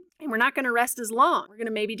rest, right? And we're not going to rest as long. We're going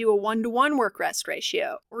to maybe do a 1-to-1 work-rest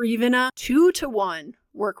ratio or even a 2-to-1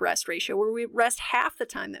 work-rest ratio where we rest half the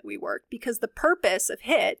time that we work, because the purpose of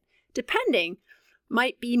HIIT, depending,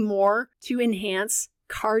 might be more to enhance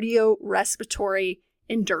cardiorespiratory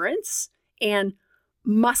endurance and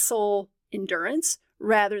muscle endurance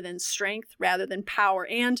rather than strength, rather than power,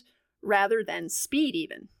 and rather than speed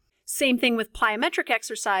even. Same thing with plyometric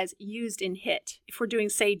exercise used in HIIT. If we're doing,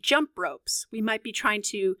 say, jump ropes, we might be trying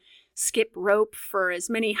to skip rope for as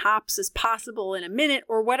many hops as possible in a minute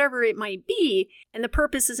or whatever it might be. And the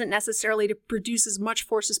purpose isn't necessarily to produce as much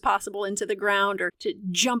force as possible into the ground or to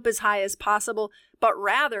jump as high as possible, but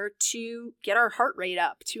rather to get our heart rate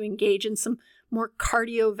up, to engage in some more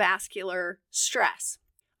cardiovascular stress.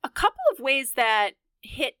 A couple of ways that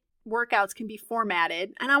HIIT workouts can be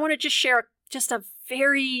formatted, and I want to just share just a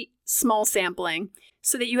very small sampling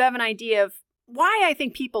so that you have an idea of why I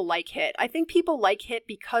think people like HIIT. I think people like HIIT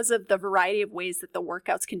because of the variety of ways that the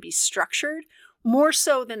workouts can be structured, more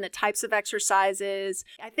so than the types of exercises.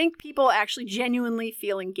 I think people actually genuinely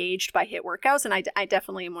feel engaged by HIIT workouts, and I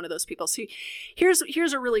definitely am one of those people. So here's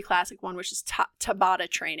a really classic one, which is Tabata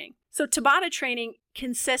training. So Tabata training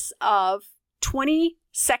consists of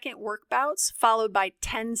 20-second work bouts followed by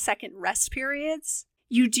 10-second rest periods.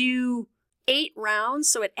 You do 8 rounds,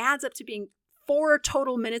 so it adds up to being 4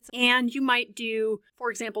 total minutes, and you might do, for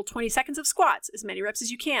example, 20 seconds of squats, as many reps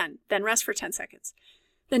as you can, then rest for 10 seconds.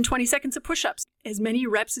 Then 20 seconds of push-ups, as many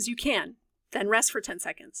reps as you can, then rest for 10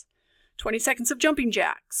 seconds. 20 seconds of jumping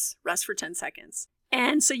jacks, rest for 10 seconds.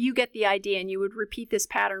 And so you get the idea, and you would repeat this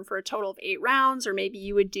pattern for a total of 8 rounds, or maybe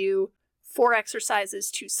you would do 4 exercises,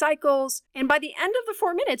 2 cycles. And by the end of the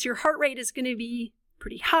 4 minutes, your heart rate is going to be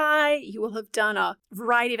pretty high. You will have done a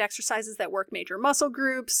variety of exercises that work major muscle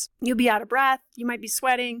groups. You'll be out of breath. You might be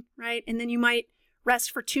sweating, right? And then you might rest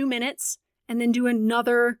for 2 minutes and then do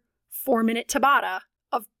another 4-minute Tabata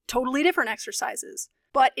of totally different exercises.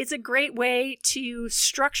 But it's a great way to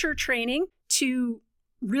structure training to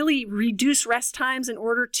really reduce rest times in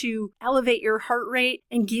order to elevate your heart rate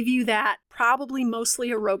and give you that probably mostly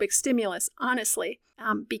aerobic stimulus, honestly.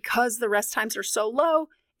 Because the rest times are so low,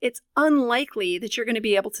 it's unlikely that you're going to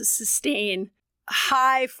be able to sustain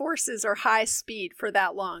high forces or high speed for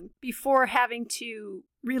that long before having to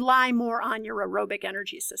rely more on your aerobic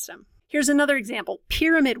energy system. Here's another example,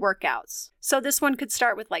 pyramid workouts. So this one could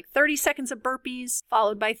start with like 30 seconds of burpees,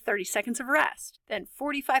 followed by 30 seconds of rest. Then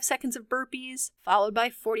 45 seconds of burpees, followed by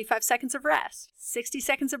 45 seconds of rest. 60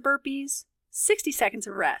 seconds of burpees, 60 seconds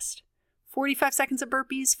of rest. 45 seconds of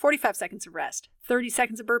burpees, 45 seconds of rest. 30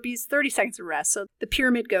 seconds of burpees, 30 seconds of rest. So the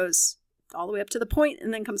pyramid goes all the way up to the point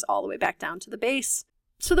and then comes all the way back down to the base.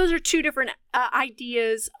 So those are 2 different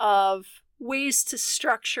ideas of ways to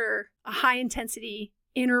structure a high intensity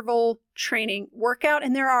interval training workout,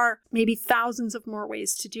 and there are maybe thousands of more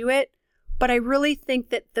ways to do it. But I really think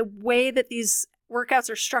that the way that these workouts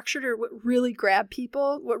are structured are what really grab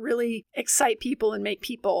people, what really excite people and make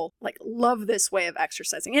people like love this way of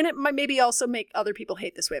exercising. And it might maybe also make other people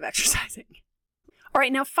hate this way of exercising. All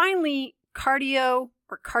right, now finally, cardio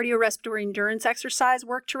or cardiorespiratory endurance exercise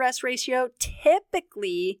work to rest ratio.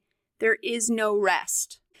 Typically, there is no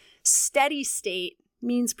rest. Steady state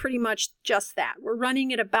means pretty much just that. We're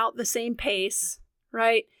running at about the same pace,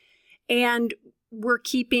 right? And we're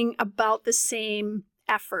keeping about the same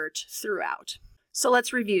effort throughout. So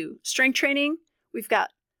let's review. Strength training, we've got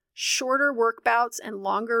shorter work bouts and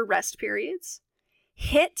longer rest periods.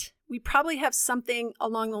 HIIT, we probably have something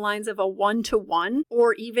along the lines of a 1-to-1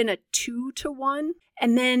 or even a 2-to-1.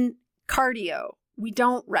 And then cardio, we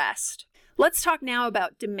don't rest. Let's talk now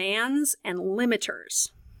about demands and limiters.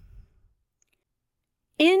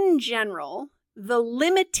 In general, the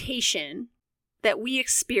limitation that we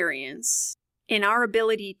experience in our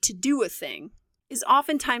ability to do a thing is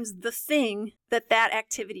oftentimes the thing that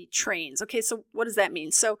activity trains. Okay, so what does that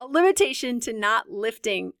mean? So a limitation to not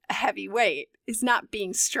lifting a heavy weight is not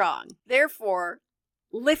being strong. Therefore,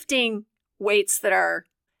 lifting weights that are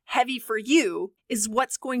heavy for you is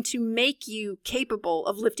what's going to make you capable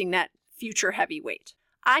of lifting that future heavy weight.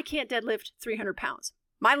 I can't deadlift 300 pounds.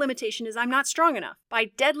 My limitation is I'm not strong enough. By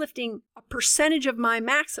deadlifting a percentage of my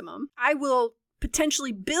maximum, I will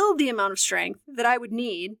potentially build the amount of strength that I would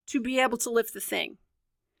need to be able to lift the thing.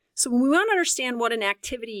 So when we want to understand what an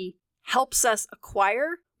activity helps us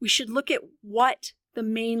acquire, we should look at what the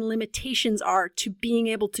main limitations are to being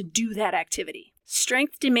able to do that activity.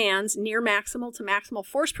 Strength demands near maximal to maximal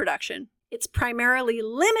force production. It's primarily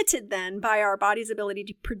limited then by our body's ability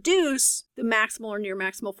to produce the maximal or near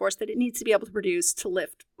maximal force that it needs to be able to produce to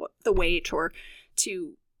lift the weight or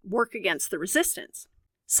to work against the resistance.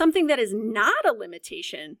 Something that is not a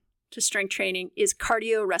limitation to strength training is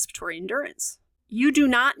cardiorespiratory endurance. You do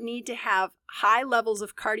not need to have high levels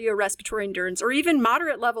of cardiorespiratory endurance or even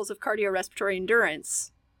moderate levels of cardiorespiratory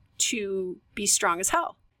endurance to be strong as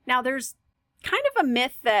hell. Now, there's kind of a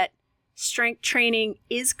myth that strength training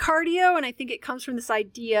is cardio, and I think it comes from this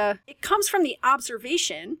idea, it comes from the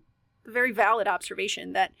observation, the very valid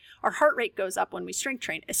observation, that our heart rate goes up when we strength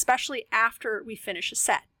train, especially after we finish a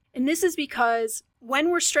set. And this is because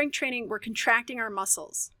when we're strength training, we're contracting our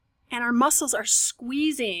muscles, and our muscles are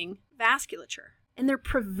squeezing vasculature, and they're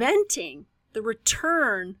preventing the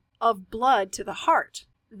return of blood to the heart.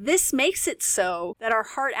 This makes it so that our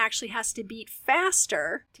heart actually has to beat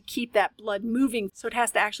faster to keep that blood moving, so it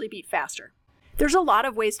has to actually beat faster. There's a lot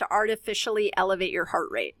of ways to artificially elevate your heart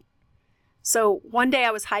rate. So one day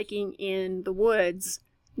I was hiking in the woods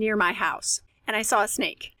near my house, and I saw a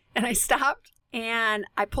snake, and I stopped, and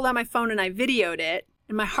I pulled out my phone and I videoed it,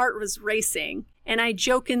 and my heart was racing, and I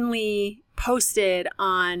jokingly posted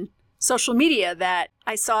on social media that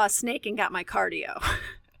I saw a snake and got my cardio.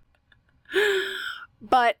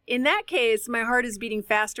 But in that case, my heart is beating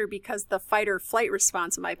faster because the fight or flight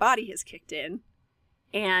response of my body has kicked in.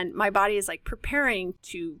 And my body is like preparing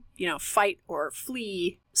to, fight or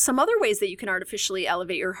flee. Some other ways that you can artificially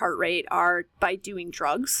elevate your heart rate are by doing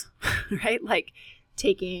drugs, right? Like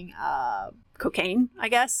taking cocaine, I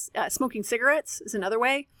guess. Smoking cigarettes is another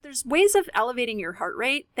way. There's ways of elevating your heart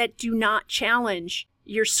rate that do not challenge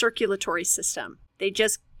your circulatory system. They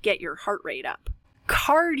just get your heart rate up.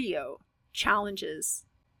 Cardio challenges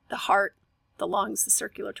the heart, the lungs, the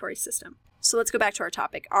circulatory system. So let's go back to our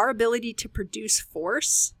topic. Our ability to produce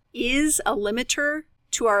force is a limiter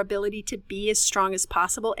to our ability to be as strong as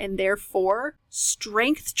possible, and therefore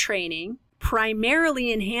strength training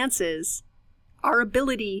primarily enhances our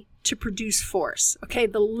ability to produce force. Okay,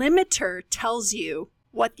 the limiter tells you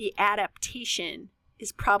what the adaptation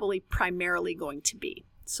is probably primarily going to be.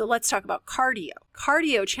 So let's talk about cardio.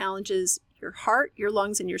 Cardio challenges your heart, your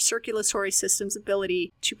lungs, and your circulatory system's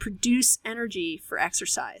ability to produce energy for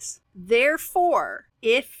exercise. Therefore,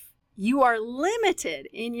 if you are limited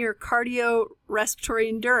in your cardiorespiratory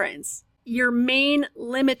endurance, your main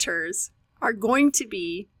limiters are going to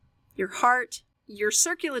be your heart, your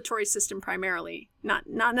circulatory system primarily, not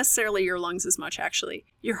necessarily your lungs as much actually,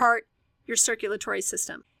 your heart, your circulatory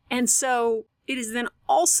system. And so it is then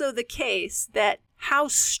also the case that how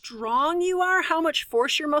strong you are, how much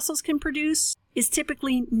force your muscles can produce, is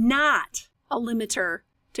typically not a limiter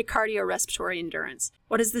to cardiorespiratory endurance.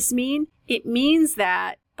 What does this mean? It means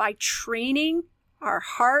that by training our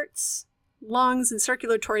hearts, lungs, and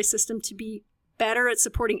circulatory system to be better at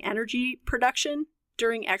supporting energy production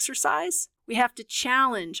during exercise, we have to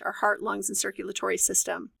challenge our heart, lungs, and circulatory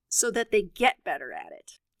system so that they get better at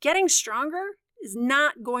it. Getting stronger is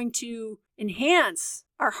not going to enhance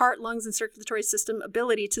our heart, lungs, and circulatory system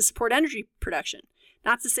ability to support energy production.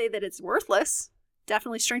 Not to say that it's worthless.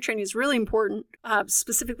 Definitely strength training is really important.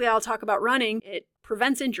 Specifically, I'll talk about running. It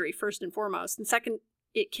prevents injury first and foremost. And second,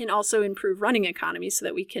 it can also improve running economy so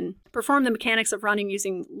that we can perform the mechanics of running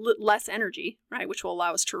using less energy, right, which will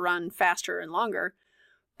allow us to run faster and longer.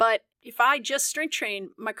 But if I just strength train,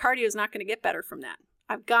 my cardio is not going to get better from that.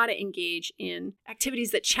 I've got to engage in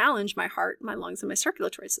activities that challenge my heart, my lungs, and my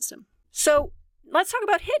circulatory system. So let's talk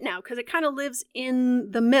about HIIT now, because it kind of lives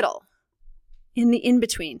in the middle, in the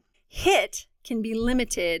in-between. HIIT can be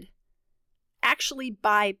limited actually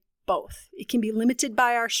by both. It can be limited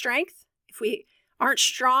by our strength. If we aren't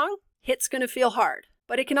strong, HIIT's going to feel hard.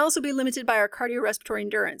 But it can also be limited by our cardiorespiratory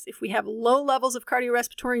endurance. If we have low levels of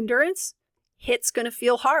cardiorespiratory endurance, HIIT's going to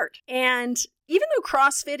feel hard. And even though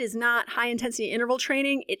CrossFit is not high-intensity interval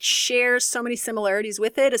training, it shares so many similarities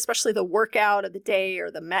with it, especially the workout of the day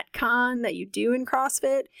or the Metcon that you do in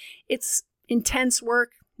CrossFit. It's intense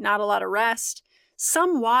work, not a lot of rest.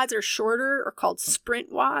 Some WODs are shorter or called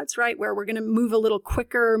sprint WODs, right, where we're going to move a little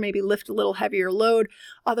quicker, maybe lift a little heavier load.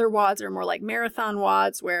 Other WODs are more like marathon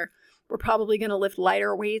WODs, where we're probably going to lift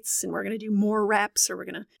lighter weights and we're going to do more reps, or we're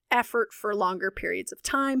going to effort for longer periods of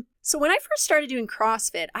time. So when I first started doing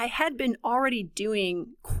CrossFit, I had been already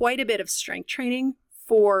doing quite a bit of strength training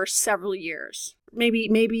for several years.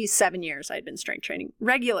 Maybe 7 years I'd been strength training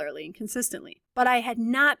regularly and consistently. But I had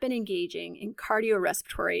not been engaging in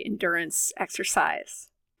cardiorespiratory endurance exercise.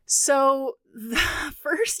 So the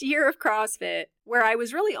first year of CrossFit, where I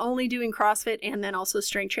was really only doing CrossFit and then also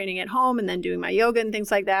strength training at home and then doing my yoga and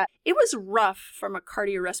things like that, it was rough from a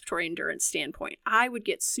cardiorespiratory endurance standpoint. I would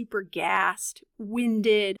get super gassed,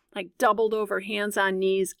 winded, like doubled over, hands on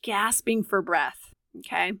knees, gasping for breath,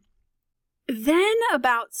 okay? Then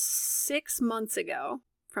about 6 months ago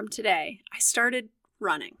from today, I started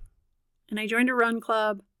running. And I joined a run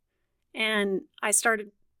club, and I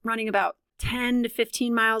started running about 10 to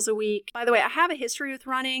 15 miles a week. By the way, I have a history with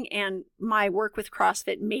running, and my work with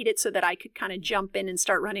CrossFit made it so that I could kind of jump in and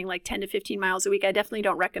start running like 10 to 15 miles a week. I definitely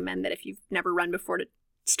don't recommend that if you've never run before to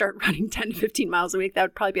start running 10 to 15 miles a week. That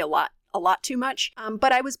would probably be a lot too much.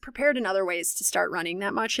 But I was prepared in other ways to start running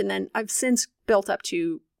that much. And then I've since built up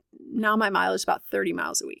to, now my mileage is about 30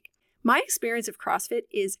 miles a week. My experience of CrossFit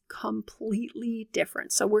is completely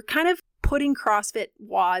different. So we're kind of putting CrossFit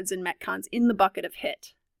WODs and Metcons in the bucket of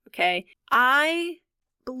HIIT. Okay. I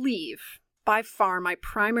believe by far my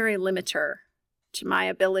primary limiter to my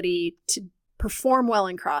ability to perform well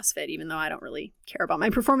in CrossFit, even though I don't really care about my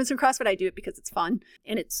performance in CrossFit, I do it because it's fun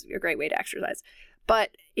and it's a great way to exercise.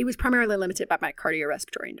 But it was primarily limited by my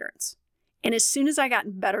cardiorespiratory endurance. And as soon as I got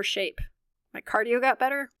in better shape, my cardio got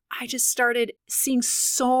better, I just started seeing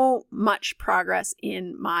so much progress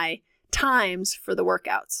in my times for the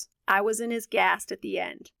workouts. I wasn't as gassed at the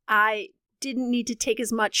end. I didn't need to take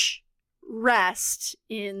as much rest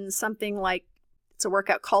in something like, it's a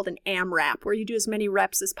workout called an AMRAP, where you do as many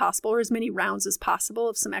reps as possible or as many rounds as possible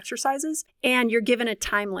of some exercises, and you're given a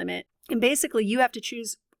time limit. And basically you have to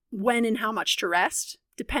choose when and how much to rest,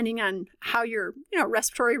 depending on how your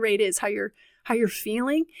respiratory rate is, how you're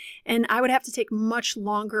feeling. And I would have to take much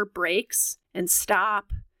longer breaks and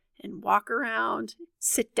stop and walk around,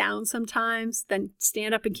 sit down sometimes, then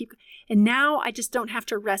stand up and keep. And now I just don't have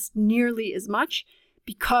to rest nearly as much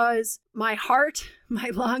because my heart,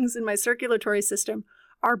 my lungs, and my circulatory system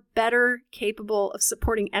are better capable of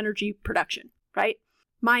supporting energy production, right?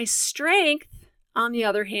 My strength, on the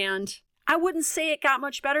other hand, I wouldn't say it got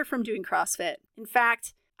much better from doing CrossFit. In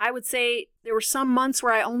fact, I would say there were some months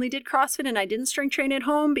where I only did CrossFit and I didn't strength train at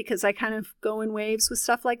home because I kind of go in waves with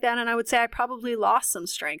stuff like that. And I would say I probably lost some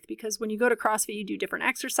strength because when you go to CrossFit, you do different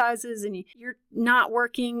exercises and you're not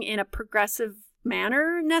working in a progressive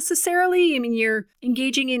manner necessarily. I mean, you're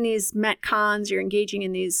engaging in these Metcons, you're engaging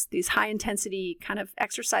in these high intensity kind of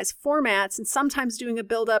exercise formats and sometimes doing a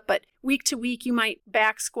build up, but week to week, you might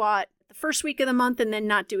back squat the first week of the month and then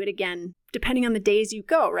not do it again, depending on the days you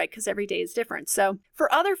go, right? Because every day is different. So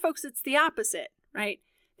for other folks, it's the opposite, right?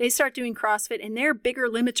 They start doing CrossFit and their bigger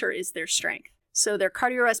limiter is their strength. So their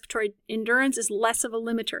cardiorespiratory endurance is less of a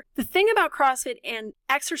limiter. The thing about CrossFit and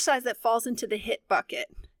exercise that falls into the HIIT bucket,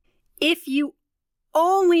 if you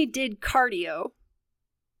only did cardio,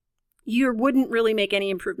 you wouldn't really make any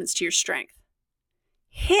improvements to your strength.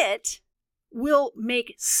 HIIT will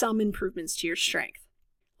make some improvements to your strength.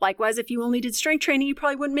 Likewise, if you only did strength training, you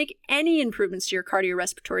probably wouldn't make any improvements to your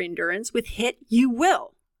cardiorespiratory endurance. With HIIT, you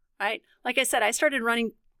will, right? Like I said, I started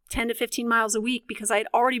running 10 to 15 miles a week because I had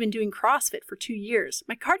already been doing CrossFit for 2 years.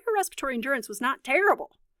 My cardiorespiratory endurance was not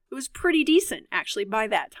terrible. It was pretty decent, actually, by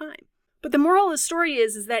that time. But the moral of the story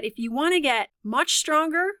is that if you want to get much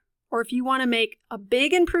stronger, or if you want to make a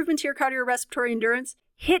big improvement to your cardiorespiratory endurance,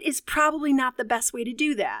 HIIT is probably not the best way to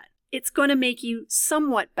do that. It's going to make you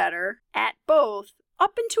somewhat better at both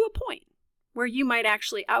up into a point where you might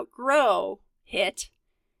actually outgrow HIIT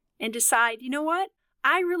and decide, you know what?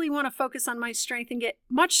 I really want to focus on my strength and get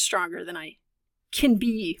much stronger than I can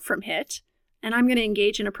be from HIIT, and I'm going to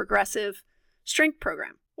engage in a progressive strength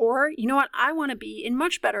program. Or, you know what? I want to be in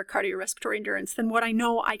much better cardiorespiratory endurance than what I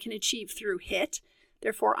know I can achieve through HIIT.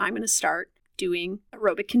 Therefore, I'm going to start doing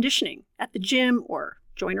aerobic conditioning at the gym, or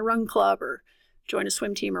join a run club, or join a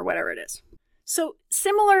swim team, or whatever it is. So,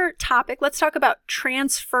 similar topic, let's talk about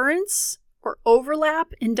transference or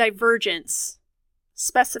overlap and divergence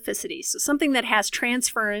specificity. So something that has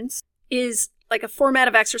transference is like a format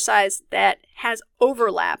of exercise that has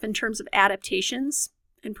overlap in terms of adaptations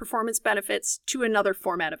and performance benefits to another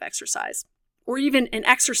format of exercise, or even an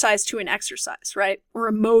exercise to an exercise, right? Or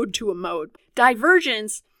a mode to a mode.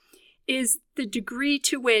 Divergence is the degree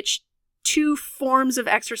to which two forms of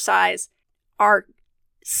exercise are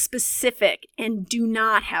specific and do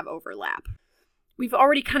not have overlap. We've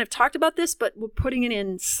already kind of talked about this, but we're putting it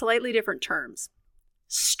in slightly different terms.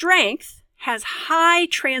 Strength has high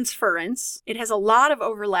transference. It has a lot of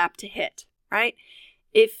overlap to HIIT, right?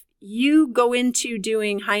 If you go into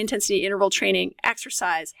doing high intensity interval training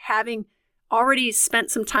exercise, having already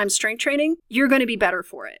spent some time strength training, you're going to be better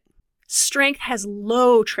for it. Strength has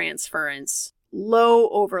low transference, low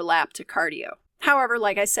overlap to cardio. However,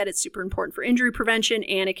 like I said, it's super important for injury prevention,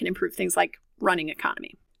 and it can improve things like running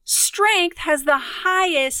economy. Strength has the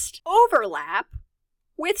highest overlap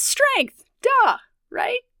with strength. Duh,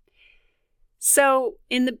 right? So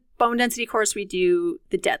in the bone density course, we do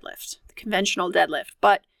the deadlift, the conventional deadlift,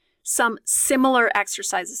 but some similar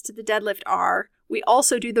exercises to the deadlift are, we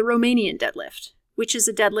also do the Romanian deadlift, which is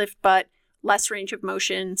a deadlift, but less range of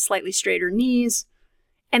motion, slightly straighter knees.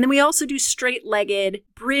 And then we also do straight-legged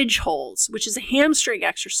bridge holds, which is a hamstring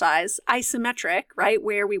exercise, isometric, right,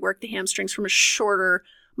 where we work the hamstrings from a shorter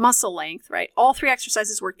muscle length, right? All three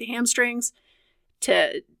exercises work the hamstrings,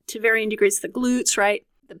 to varying degrees the glutes, right?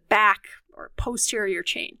 The back or posterior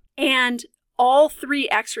chain. And all three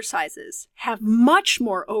exercises have much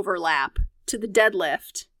more overlap to the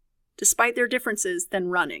deadlift, despite their differences, than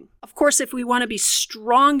running. Of course, if we want to be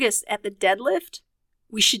strongest at the deadlift,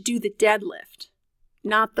 we should do the deadlift,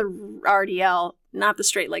 not the RDL, not the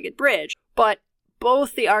straight-legged bridge. But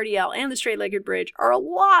both the RDL and the straight-legged bridge are a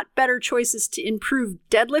lot better choices to improve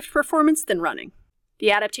deadlift performance than running.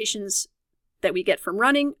 The adaptations that we get from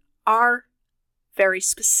running are very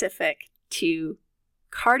specific to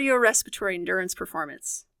cardiorespiratory endurance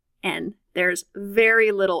performance, and there's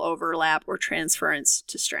very little overlap or transference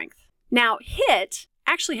to strength. Now, HIIT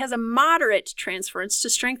actually has a moderate transference to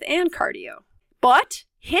strength and cardio, but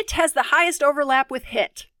HIIT has the highest overlap with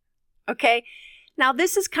HIIT, okay? Now,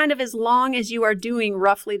 this is kind of as long as you are doing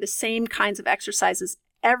roughly the same kinds of exercises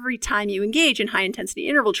every time you engage in high-intensity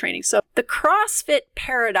interval training. So the CrossFit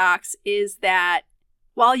paradox is that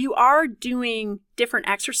while you are doing different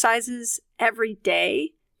exercises every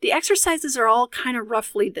day, the exercises are all kind of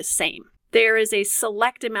roughly the same. There is a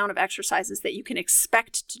select amount of exercises that you can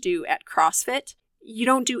expect to do at CrossFit. You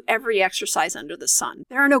don't do every exercise under the sun.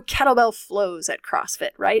 There are no kettlebell flows at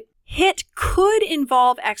CrossFit, right? HIIT could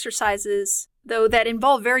involve exercises, though, that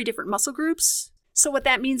involve very different muscle groups. So what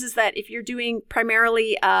that means is that if you're doing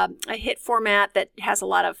primarily a HIIT format that has a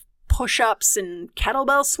lot of push-ups and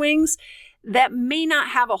kettlebell swings, that may not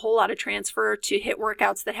have a whole lot of transfer to HIIT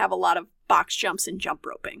workouts that have a lot of box jumps and jump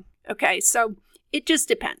roping. Okay, so it just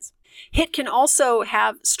depends. HIIT can also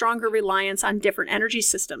have stronger reliance on different energy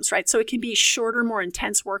systems, right? So it can be shorter, more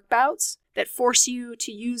intense work bouts that force you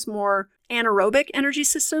to use more anaerobic energy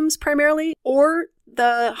systems primarily, or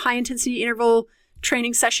the high intensity interval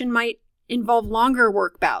training session might involve longer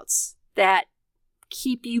work bouts that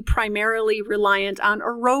keep you primarily reliant on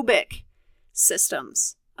aerobic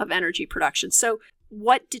systems of energy production. So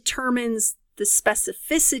what determines the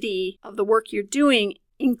specificity of the work you're doing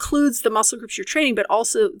includes the muscle groups you're training, but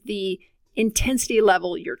also the intensity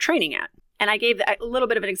level you're training at. And I gave a little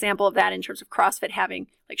bit of an example of that in terms of CrossFit having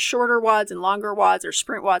like shorter WODs and longer WODs, or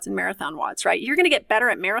sprint WODs and marathon WODs, right? You're going to get better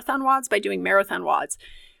at marathon WODs by doing marathon WODs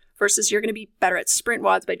versus you're going to be better at sprint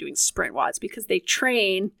WODs by doing sprint WODs, because they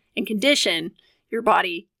train and condition your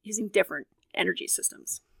body using different energy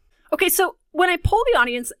systems. Okay, so when I polled the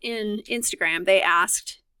audience in Instagram, they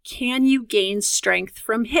asked, can you gain strength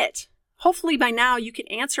from HIIT? Hopefully by now you can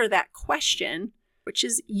answer that question, which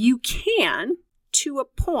is you can, to a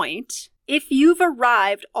point. If you've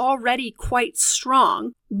arrived already quite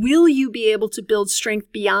strong, will you be able to build strength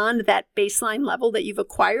beyond that baseline level that you've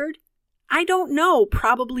acquired? I don't know,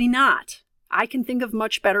 probably not. I can think of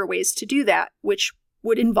much better ways to do that, which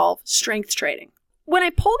would involve strength training. When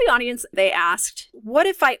I polled the audience, they asked, what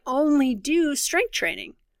if I only do strength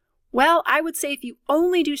training? Well, I would say if you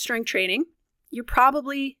only do strength training, you're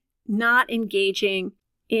probably not engaging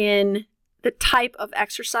in the type of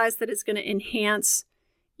exercise that is going to enhance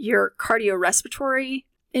your cardiorespiratory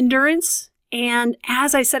endurance. And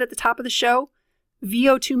as I said at the top of the show,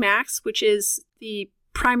 VO2 max, which is the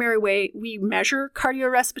primary way we measure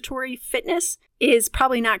cardiorespiratory fitness, is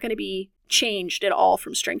probably not going to be changed at all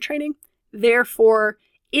from strength training. Therefore,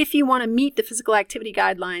 if you want to meet the physical activity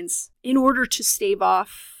guidelines in order to stave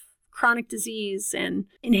off chronic disease and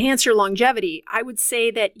enhance your longevity, I would say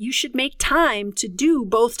that you should make time to do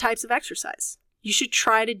both types of exercise. You should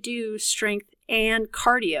try to do strength and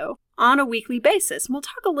cardio on a weekly basis. And we'll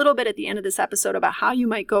talk a little bit at the end of this episode about how you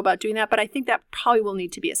might go about doing that, but I think that probably will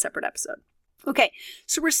need to be a separate episode. Okay,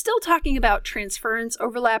 so we're still talking about transference,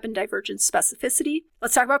 overlap, and divergence specificity.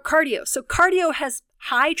 Let's talk about cardio. So cardio has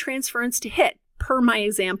high transference to HIIT, per my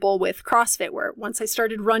example with CrossFit, where once I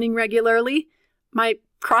started running regularly, my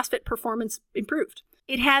CrossFit performance improved.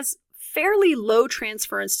 It has fairly low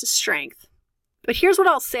transference to strength. But here's what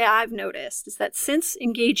I'll say I've noticed is that since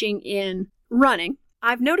engaging in running,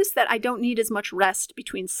 I've noticed that I don't need as much rest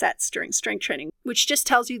between sets during strength training, which just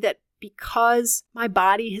tells you that because my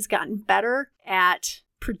body has gotten better at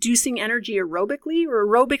producing energy aerobically, or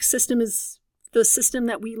aerobic system is the system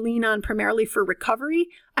that we lean on primarily for recovery,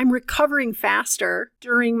 I'm recovering faster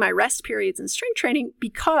during my rest periods in strength training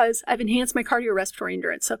because I've enhanced my cardiorespiratory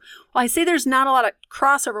endurance. So while I say there's not a lot of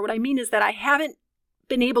crossover, what I mean is that I haven't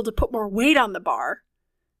been able to put more weight on the bar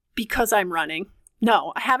because I'm running.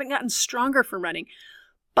 No, I haven't gotten stronger from running.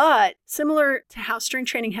 But similar to how strength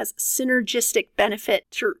training has synergistic benefit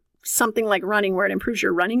to something like running, where it improves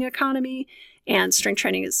your running economy, and strength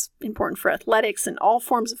training is important for athletics and all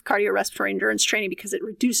forms of cardiorespiratory endurance training because it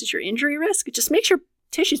reduces your injury risk. It just makes your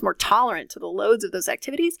tissues more tolerant to the loads of those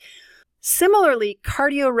activities. Similarly,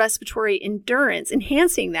 cardiorespiratory endurance,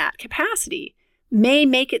 enhancing that capacity, may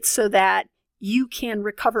make it so that you can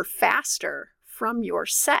recover faster from your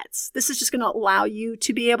sets. This is just going to allow you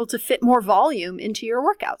to be able to fit more volume into your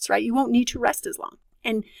workouts, right? You won't need to rest as long.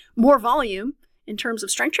 And more volume in terms of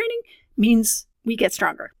strength training means we get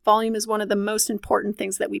stronger. Volume is one of the most important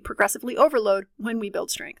things that we progressively overload when we build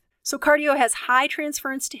strength. So cardio has high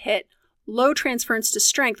transference to HIIT, low transference to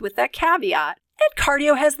strength, with that caveat. And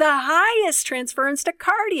cardio has the highest transference to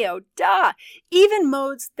cardio. Duh! Even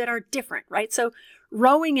modes that are different, right? So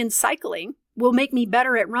rowing and cycling will make me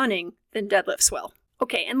better at running than deadlifts will.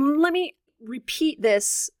 Okay, and let me repeat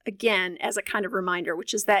this again as a kind of reminder,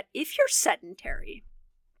 which is that if you're sedentary,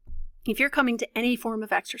 if you're coming to any form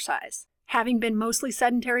of exercise, having been mostly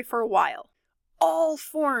sedentary for a while, all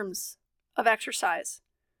forms of exercise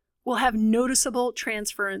will have noticeable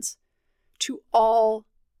transference to all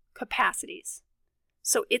capacities.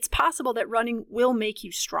 So it's possible that running will make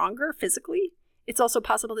you stronger physically. It's also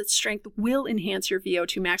possible that strength will enhance your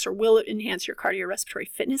VO2 max or will enhance your cardiorespiratory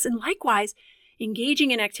fitness. And likewise, engaging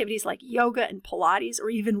in activities like yoga and Pilates or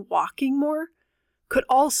even walking more could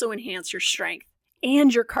also enhance your strength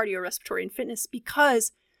and your cardiorespiratory and fitness,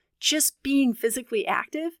 because just being physically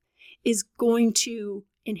active is going to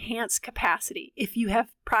enhance capacity if you have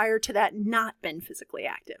prior to that not been physically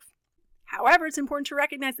active. However, it's important to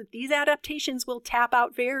recognize that these adaptations will tap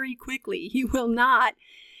out very quickly. You will not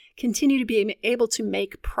continue to be able to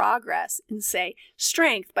make progress in, say,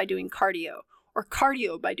 strength by doing cardio, or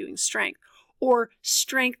cardio by doing strength, or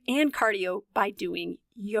strength and cardio by doing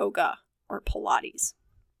yoga or Pilates.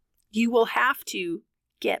 You will have to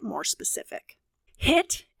get more specific.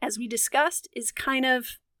 HIIT, as we discussed, is kind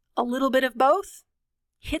of a little bit of both.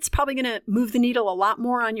 HIIT's probably going to move the needle a lot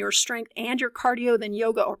more on your strength and your cardio than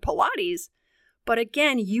yoga or Pilates. But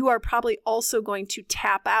again, you are probably also going to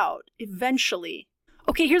tap out eventually.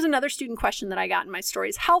 Okay, here's another student question that I got in my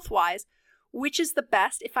stories. Health-wise, which is the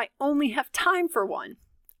best if I only have time for one?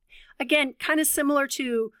 Again, kind of similar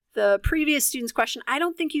to the previous student's question, I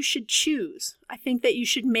don't think you should choose. I think that you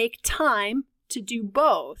should make time to do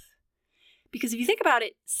both. Because if you think about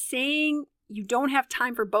it, saying you don't have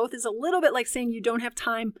time for both is a little bit like saying you don't have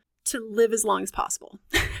time to live as long as possible.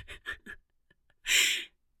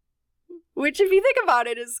 Which, if you think about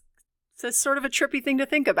it, is it's sort of a trippy thing to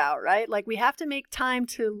think about, right? Like, we have to make time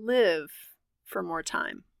to live for more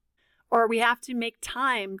time. Or we have to make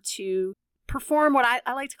time to perform what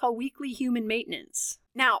I like to call weekly human maintenance.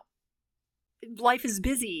 Now, life is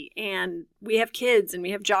busy and we have kids and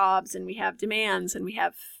we have jobs and we have demands and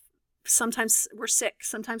sometimes we're sick.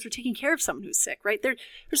 Sometimes we're taking care of someone who's sick, right?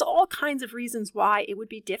 There's all kinds of reasons why it would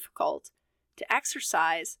be difficult to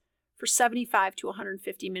exercise for 75 to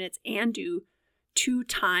 150 minutes and do 2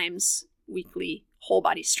 times weekly whole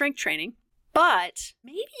body strength training. But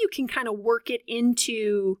maybe you can kind of work it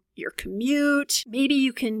into your commute. Maybe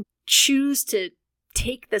you can choose to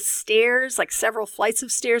take the stairs, like several flights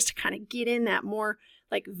of stairs, to kind of get in that more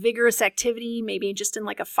like vigorous activity, maybe just in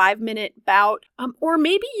like a 5-minute bout. Or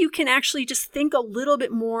maybe you can actually just think a little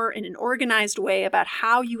bit more in an organized way about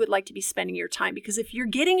how you would like to be spending your time. Because if you're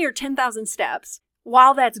getting your 10,000 steps,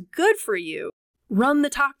 while that's good for you, run the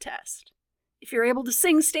talk test. If you're able to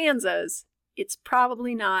sing stanzas, it's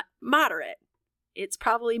probably not moderate. It's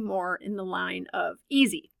probably more in the line of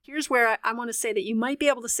easy. Here's where I want to say that you might be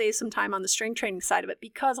able to save some time on the strength training side of it,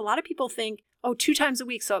 because a lot of people think, 2 times a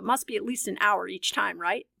week, so it must be at least an hour each time,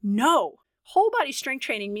 right? No. Whole body strength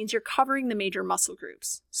training means you're covering the major muscle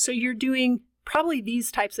groups. So you're doing probably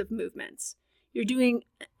these types of movements. You're doing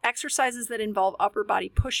exercises that involve upper body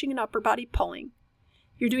pushing and upper body pulling.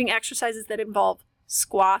 You're doing exercises that involve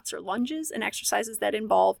squats or lunges, and exercises that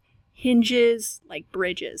involve hinges like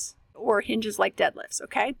bridges or hinges like deadlifts,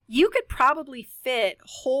 okay? You could probably fit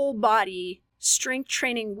whole body strength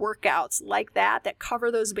training workouts like that cover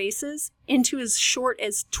those bases into as short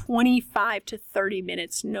as 25 to 30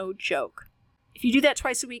 minutes, no joke. If you do that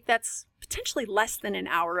twice a week, that's potentially less than an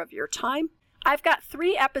hour of your time. I've got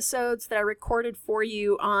 3 episodes that I recorded for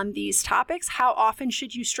you on these topics. How often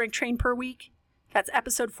should you strength train per week? That's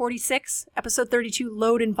episode 46. Episode 32,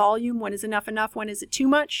 load and volume. When is enough? When is it too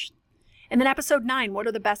much? And then episode 9, what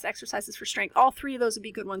are the best exercises for strength? All 3 of those would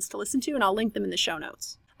be good ones to listen to, and I'll link them in the show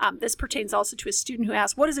notes. This pertains also to a student who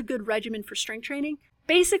asked, what is a good regimen for strength training?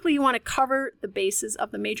 Basically, you want to cover the bases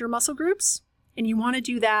of the major muscle groups, and you want to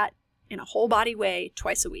do that in a whole body way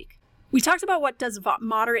twice a week. We talked about what does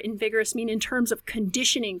moderate and vigorous mean in terms of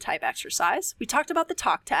conditioning type exercise. We talked about the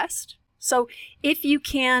talk test. So if you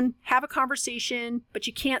can have a conversation, but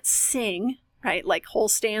you can't sing, right, like whole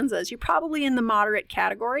stanzas, you're probably in the moderate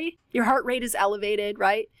category. Your heart rate is elevated,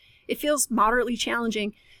 right? It feels moderately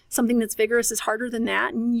challenging. Something that's vigorous is harder than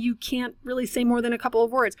that, and you can't really say more than a couple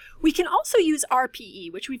of words. We can also use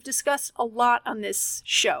RPE, which we've discussed a lot on this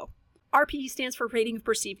show. RPE stands for rating of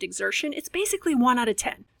perceived exertion. It's basically 1 out of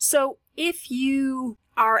 10. So if you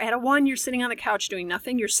are at a 1, you're sitting on the couch doing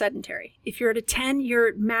nothing, you're sedentary. If you're at a 10,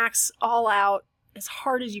 you're max all out, as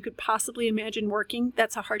hard as you could possibly imagine working.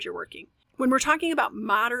 That's how hard you're working. When we're talking about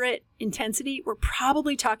moderate intensity, we're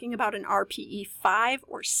probably talking about an RPE 5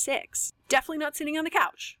 or 6. Definitely not sitting on the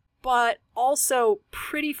couch, but also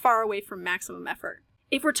pretty far away from maximum effort.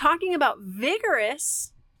 If we're talking about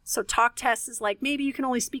vigorous, so talk test is like maybe you can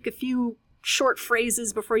only speak a few short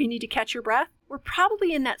phrases before you need to catch your breath, we're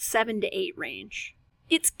probably in that 7 to 8 range.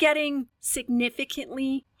 It's getting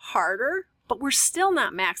significantly harder, but we're still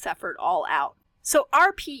not max effort all out. So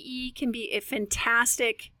RPE can be a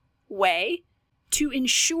fantastic way to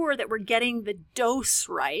ensure that we're getting the dose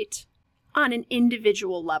right on an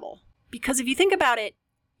individual level. Because if you think about it,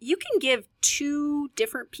 you can give 2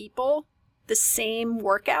 different people the same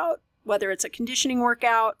workout, whether it's a conditioning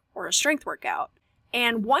workout or a strength workout.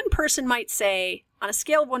 And one person might say, on a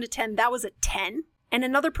scale of 1 to 10, that was a 10. And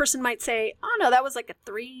another person might say, oh no, that was like a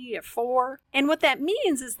 3 or 4. And what that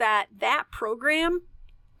means is that that program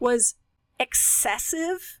was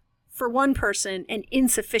excessive for one person and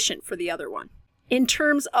insufficient for the other one. In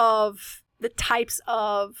terms of the types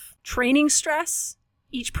of training stress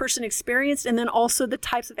each person experienced, and then also the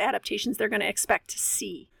types of adaptations they're going to expect to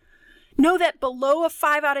see. Know that below a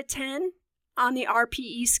 5 out of 10 on the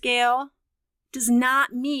RPE scale does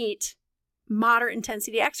not meet moderate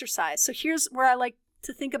intensity exercise. So here's where I like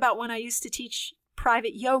to think about when I used to teach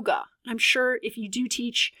private yoga. I'm sure if you do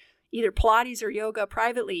teach either Pilates or yoga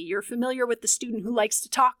privately, you're familiar with the student who likes to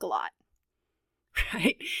talk a lot,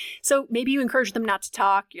 right? So maybe you encourage them not to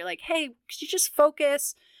talk. You're like, hey, could you just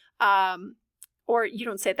focus? Or you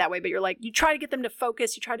don't say it that way, but you're like, you try to get them to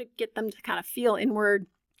focus. You try to get them to kind of feel inward.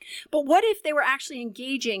 But what if they were actually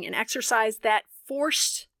engaging in exercise that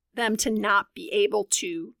forced them to not be able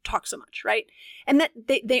to talk so much, right? And that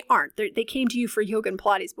they aren't. They came to you for yoga and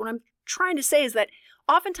Pilates. But what I'm trying to say is that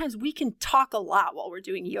oftentimes we can talk a lot while we're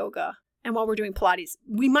doing yoga and while we're doing Pilates.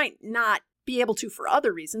 We might not be able to for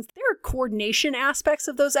other reasons. There are coordination aspects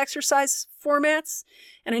of those exercise formats.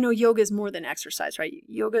 And I know yoga is more than exercise, right?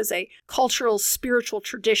 Yoga is a cultural, spiritual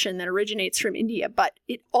tradition that originates from India, but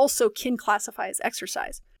it also can classify as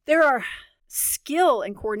exercise. There are skill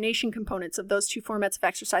and coordination components of those two formats of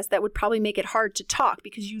exercise that would probably make it hard to talk,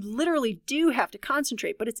 because you literally do have to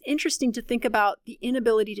concentrate. But it's interesting to think about the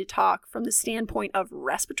inability to talk from the standpoint of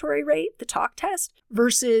respiratory rate, the talk test,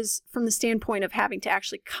 versus from the standpoint of having to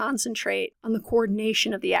actually concentrate on the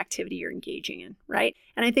coordination of the activity you're engaging in, right?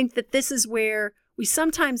 And I think that this is where we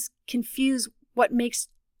sometimes confuse what makes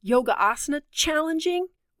yoga asana challenging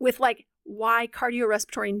with like why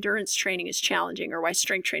cardiorespiratory endurance training is challenging or why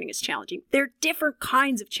strength training is challenging. They're different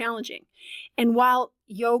kinds of challenging. And while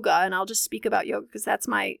yoga, and I'll just speak about yoga because that's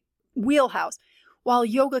my wheelhouse, while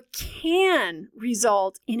yoga can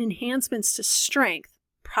result in enhancements to strength,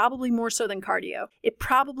 probably more so than cardio, it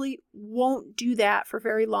probably won't do that for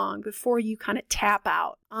very long before you kind of tap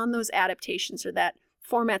out on those adaptations or that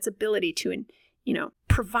format's ability to,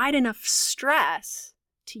 provide enough stress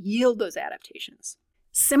to yield those adaptations.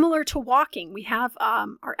 Similar to walking, we have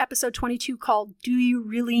our episode 22 called Do You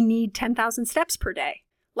Really Need 10,000 Steps Per Day?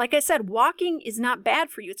 Like I said, walking is not bad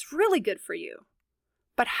for you. It's really good for you.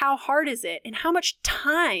 But how hard is it? And how much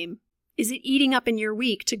time is it eating up in your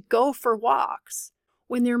week to go for walks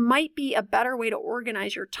when there might be a better way to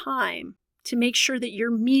organize your time to make sure that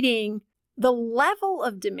you're meeting the level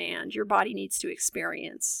of demand your body needs to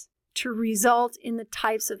experience to result in the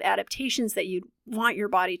types of adaptations that you'd want your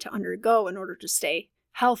body to undergo in order to stay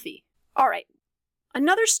healthy. All right.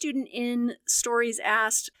 Another student in Stories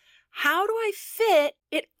asked, how do I fit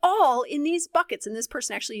it all in these buckets? And this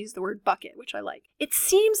person actually used the word bucket, which I like. It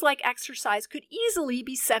seems like exercise could easily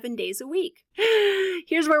be 7 days a week.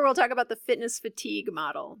 Here's where we'll talk about the fitness fatigue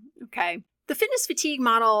model. Okay. The fitness fatigue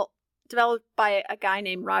model, developed by a guy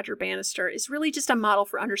named Roger Bannister, is really just a model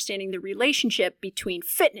for understanding the relationship between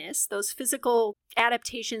fitness, those physical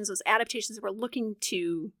adaptations, those adaptations that we're looking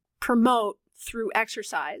to promote through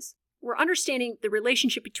exercise. We're understanding the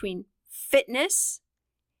relationship between fitness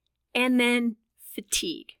and then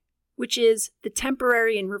fatigue, which is the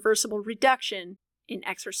temporary and reversible reduction in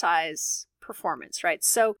exercise performance, right?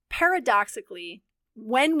 So paradoxically,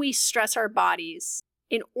 when we stress our bodies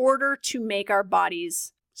in order to make our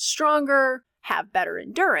bodies stronger, have better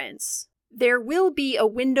endurance, there will be a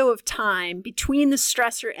window of time between the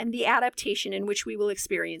stressor and the adaptation in which we will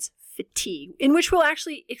experience fatigue, in which we'll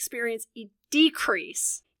actually experience a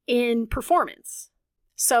decrease in performance.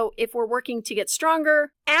 So if we're working to get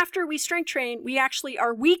stronger, after we strength train, we actually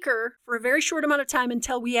are weaker for a very short amount of time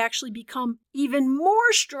until we actually become even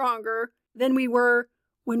more stronger than we were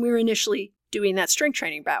when we were initially doing that strength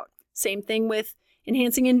training bout. Same thing with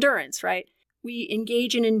enhancing endurance, right? We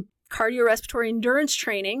engage in cardiorespiratory endurance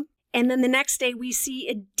training, and then the next day we see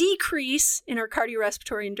a decrease in our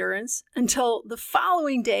cardiorespiratory endurance until the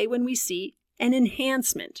following day when we see an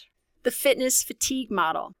enhancement. The fitness fatigue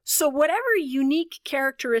model. So whatever unique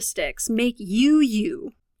characteristics make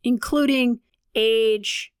you, including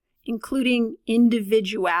age, including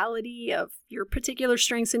individuality of your particular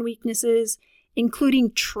strengths and weaknesses,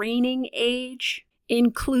 including training age,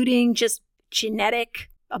 including just genetic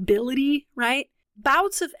ability, right?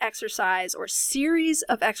 Bouts of exercise or series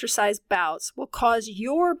of exercise bouts will cause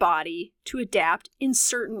your body to adapt in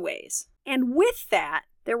certain ways. And with that,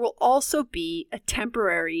 there will also be a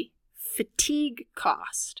temporary fatigue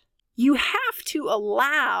cost. You have to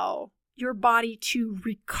allow your body to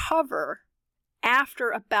recover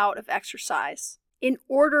after a bout of exercise in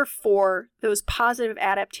order for those positive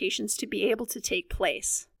adaptations to be able to take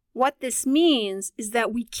place. What this means is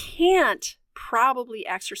that we can't probably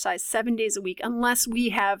exercise 7 days a week unless we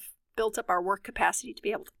have built up our work capacity to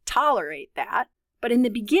be able to tolerate that. But in the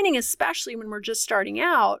beginning, especially when we're just starting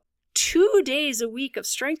out, 2 days a week of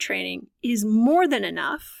strength training is more than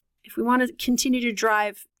enough. If we want to continue to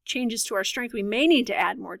drive changes to our strength, we may need to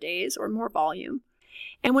add more days or more volume.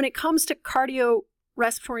 And when it comes to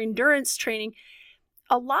cardiorespiratory endurance training,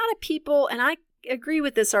 a lot of people, and I agree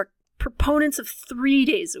with this, are proponents of 3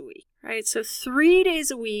 days a week, right? So 3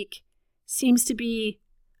 days a week seems to be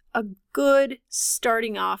a good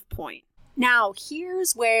starting off point. Now,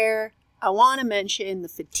 here's where I want to mention the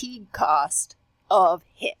fatigue cost of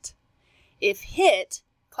HIIT. If HIIT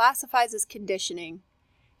classifies as conditioning,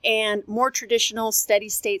 and more traditional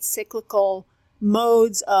steady-state cyclical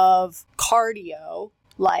modes of cardio,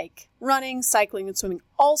 like running, cycling, and swimming,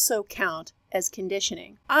 also count as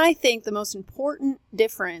conditioning. I think the most important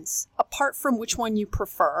difference, apart from which one you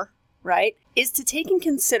prefer, right, is to take in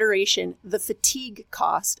consideration the fatigue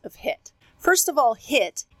cost of HIIT. First of all,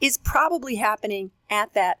 HIIT is probably happening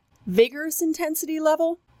at that vigorous intensity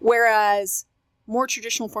level, whereas more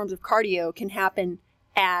traditional forms of cardio can happen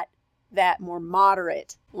at that more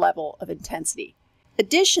moderate level of intensity.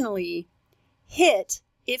 Additionally, HIIT,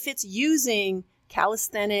 if it's using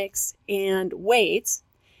calisthenics, and weights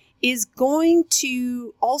is going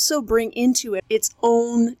to also bring into it its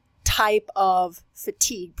own type of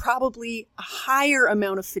fatigue, probably a higher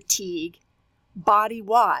amount of fatigue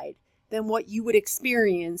body-wide than what you would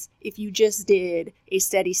experience if you just did a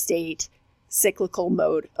steady state cyclical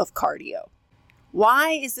mode of cardio.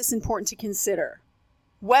 Why is this important to consider?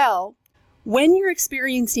 Well, when you're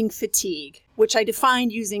experiencing fatigue, which I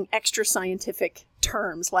defined using extra scientific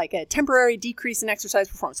terms like a temporary decrease in exercise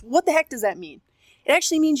performance, what the heck does that mean? It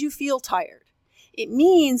actually means you feel tired. It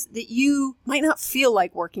means that you might not feel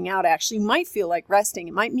like working out, actually. You might feel like resting.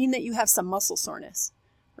 It might mean that you have some muscle soreness,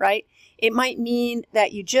 right? It might mean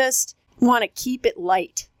that you just want to keep it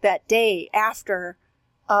light that day after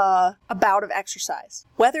a bout of exercise,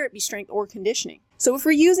 whether it be strength or conditioning. So if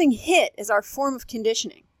we're using HIIT as our form of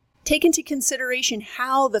conditioning, take into consideration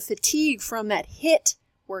how the fatigue from that HIIT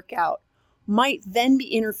workout might then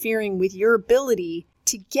be interfering with your ability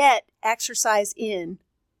to get exercise in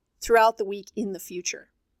throughout the week in the future.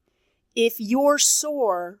 If you're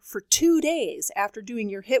sore for 2 days after doing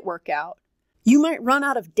your HIIT workout, you might run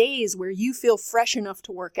out of days where you feel fresh enough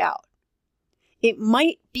to work out. It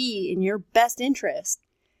might be in your best interest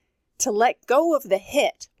to let go of the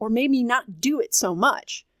HIIT, or maybe not do it so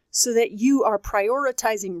much, so that you are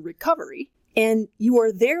prioritizing recovery and you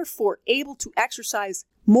are therefore able to exercise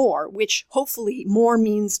more, which hopefully more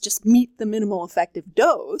means just meet the minimal effective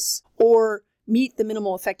dose, or meet the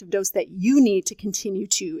minimal effective dose that you need to continue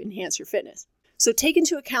to enhance your fitness. So take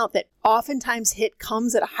into account that oftentimes HIIT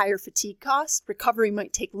comes at a higher fatigue cost. Recovery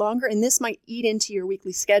might take longer, and this might eat into your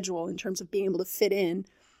weekly schedule in terms of being able to fit in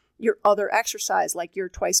your other exercise, like your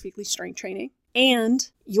twice weekly strength training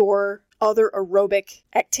and your other aerobic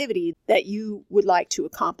activity that you would like to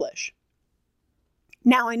accomplish.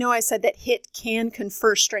 Now, I know I said that HIIT can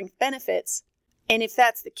confer strength benefits, and if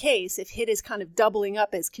that's the case, if HIIT is kind of doubling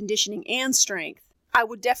up as conditioning and strength, I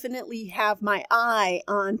would definitely have my eye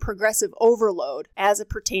on progressive overload as it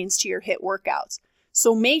pertains to your HIIT workouts.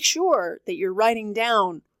 So make sure that you're writing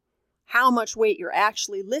down how much weight you're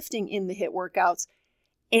actually lifting in the HIIT workouts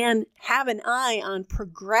and have an eye on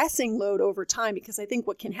progressing load over time, because I think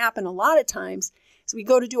what can happen a lot of times is we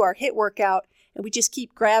go to do our HIIT workout and we just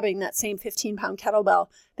keep grabbing that same 15-pound kettlebell,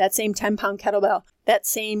 that same 10-pound kettlebell, that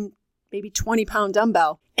same maybe 20-pound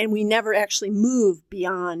dumbbell, and we never actually move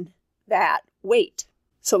beyond that weight.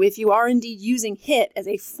 So if you are indeed using HIIT as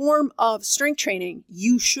a form of strength training,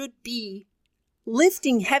 you should be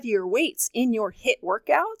lifting heavier weights in your HIIT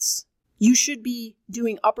workouts. You should be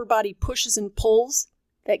doing upper body pushes and pulls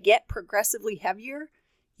that get progressively heavier.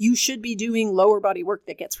 You should be doing lower body work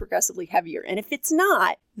that gets progressively heavier. And if it's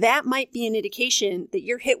not, that might be an indication that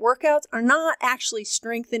your HIIT workouts are not actually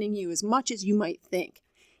strengthening you as much as you might think,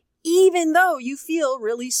 even though you feel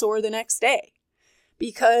really sore the next day.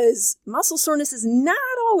 Because muscle soreness is not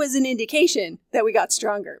always an indication that we got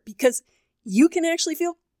stronger, because you can actually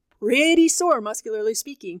feel pretty sore, muscularly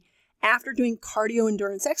speaking, after doing cardio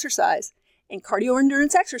endurance exercise. And cardio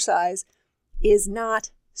endurance exercise is not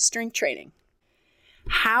strength training.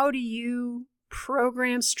 How do you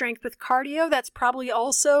program strength with cardio? That's probably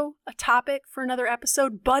also a topic for another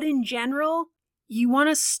episode. But in general, you want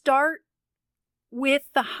to start with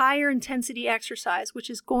the higher intensity exercise, which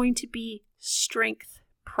is going to be strength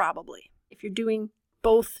probably. If you're doing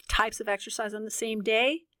both types of exercise on the same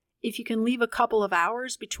day, if you can leave a couple of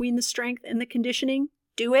hours between the strength and the conditioning,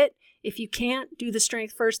 do it. If you can't, do the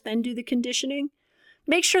strength first, then do the conditioning.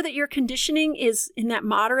 Make sure that your conditioning is in that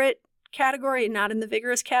moderate category and not in the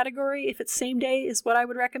vigorous category. If it's same day is what I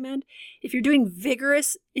would recommend. If you're doing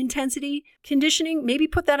vigorous intensity conditioning, maybe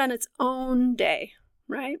put that on its own day,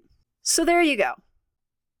 right? So there you go.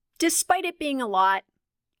 Despite it being a lot,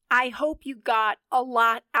 I hope you got a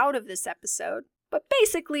lot out of this episode. But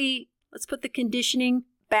basically, let's put the conditioning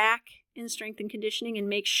back in strength and conditioning and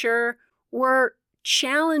make sure we're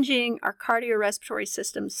challenging our cardiorespiratory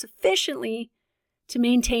system sufficiently to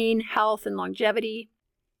maintain health and longevity.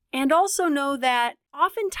 And also know that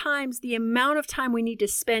oftentimes the amount of time we need to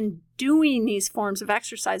spend doing these forms of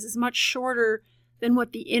exercise is much shorter than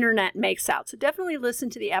what the internet makes out. So definitely listen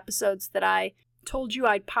to the episodes that I told you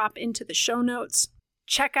I'd pop into the show notes.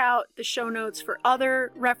 Check out the show notes for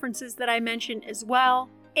other references that I mentioned as well.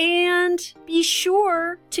 And be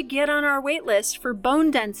sure to get on our waitlist for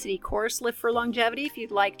Bone Density course, Lift for Longevity, if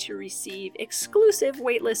you'd like to receive exclusive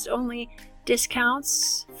waitlist only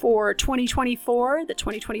discounts for 2024, the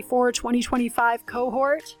 2024-2025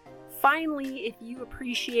 cohort. Finally, if you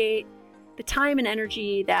appreciate the time and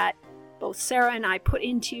energy that both Sarah and I put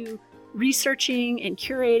into researching and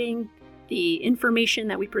curating the information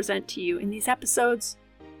that we present to you in these episodes,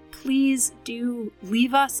 please do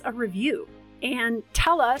leave us a review and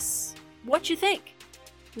tell us what you think.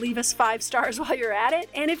 Leave us 5 stars while you're at it.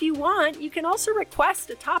 And if you want, you can also request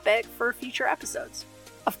a topic for future episodes.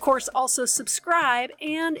 Of course, also subscribe.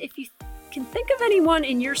 And if you can think of anyone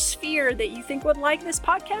in your sphere that you think would like this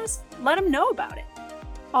podcast, let them know about it.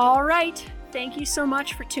 All right. Thank you so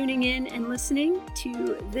much for tuning in and listening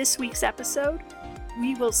to this week's episode.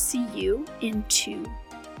 We will see you in 2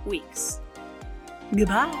 weeks.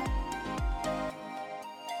 Goodbye.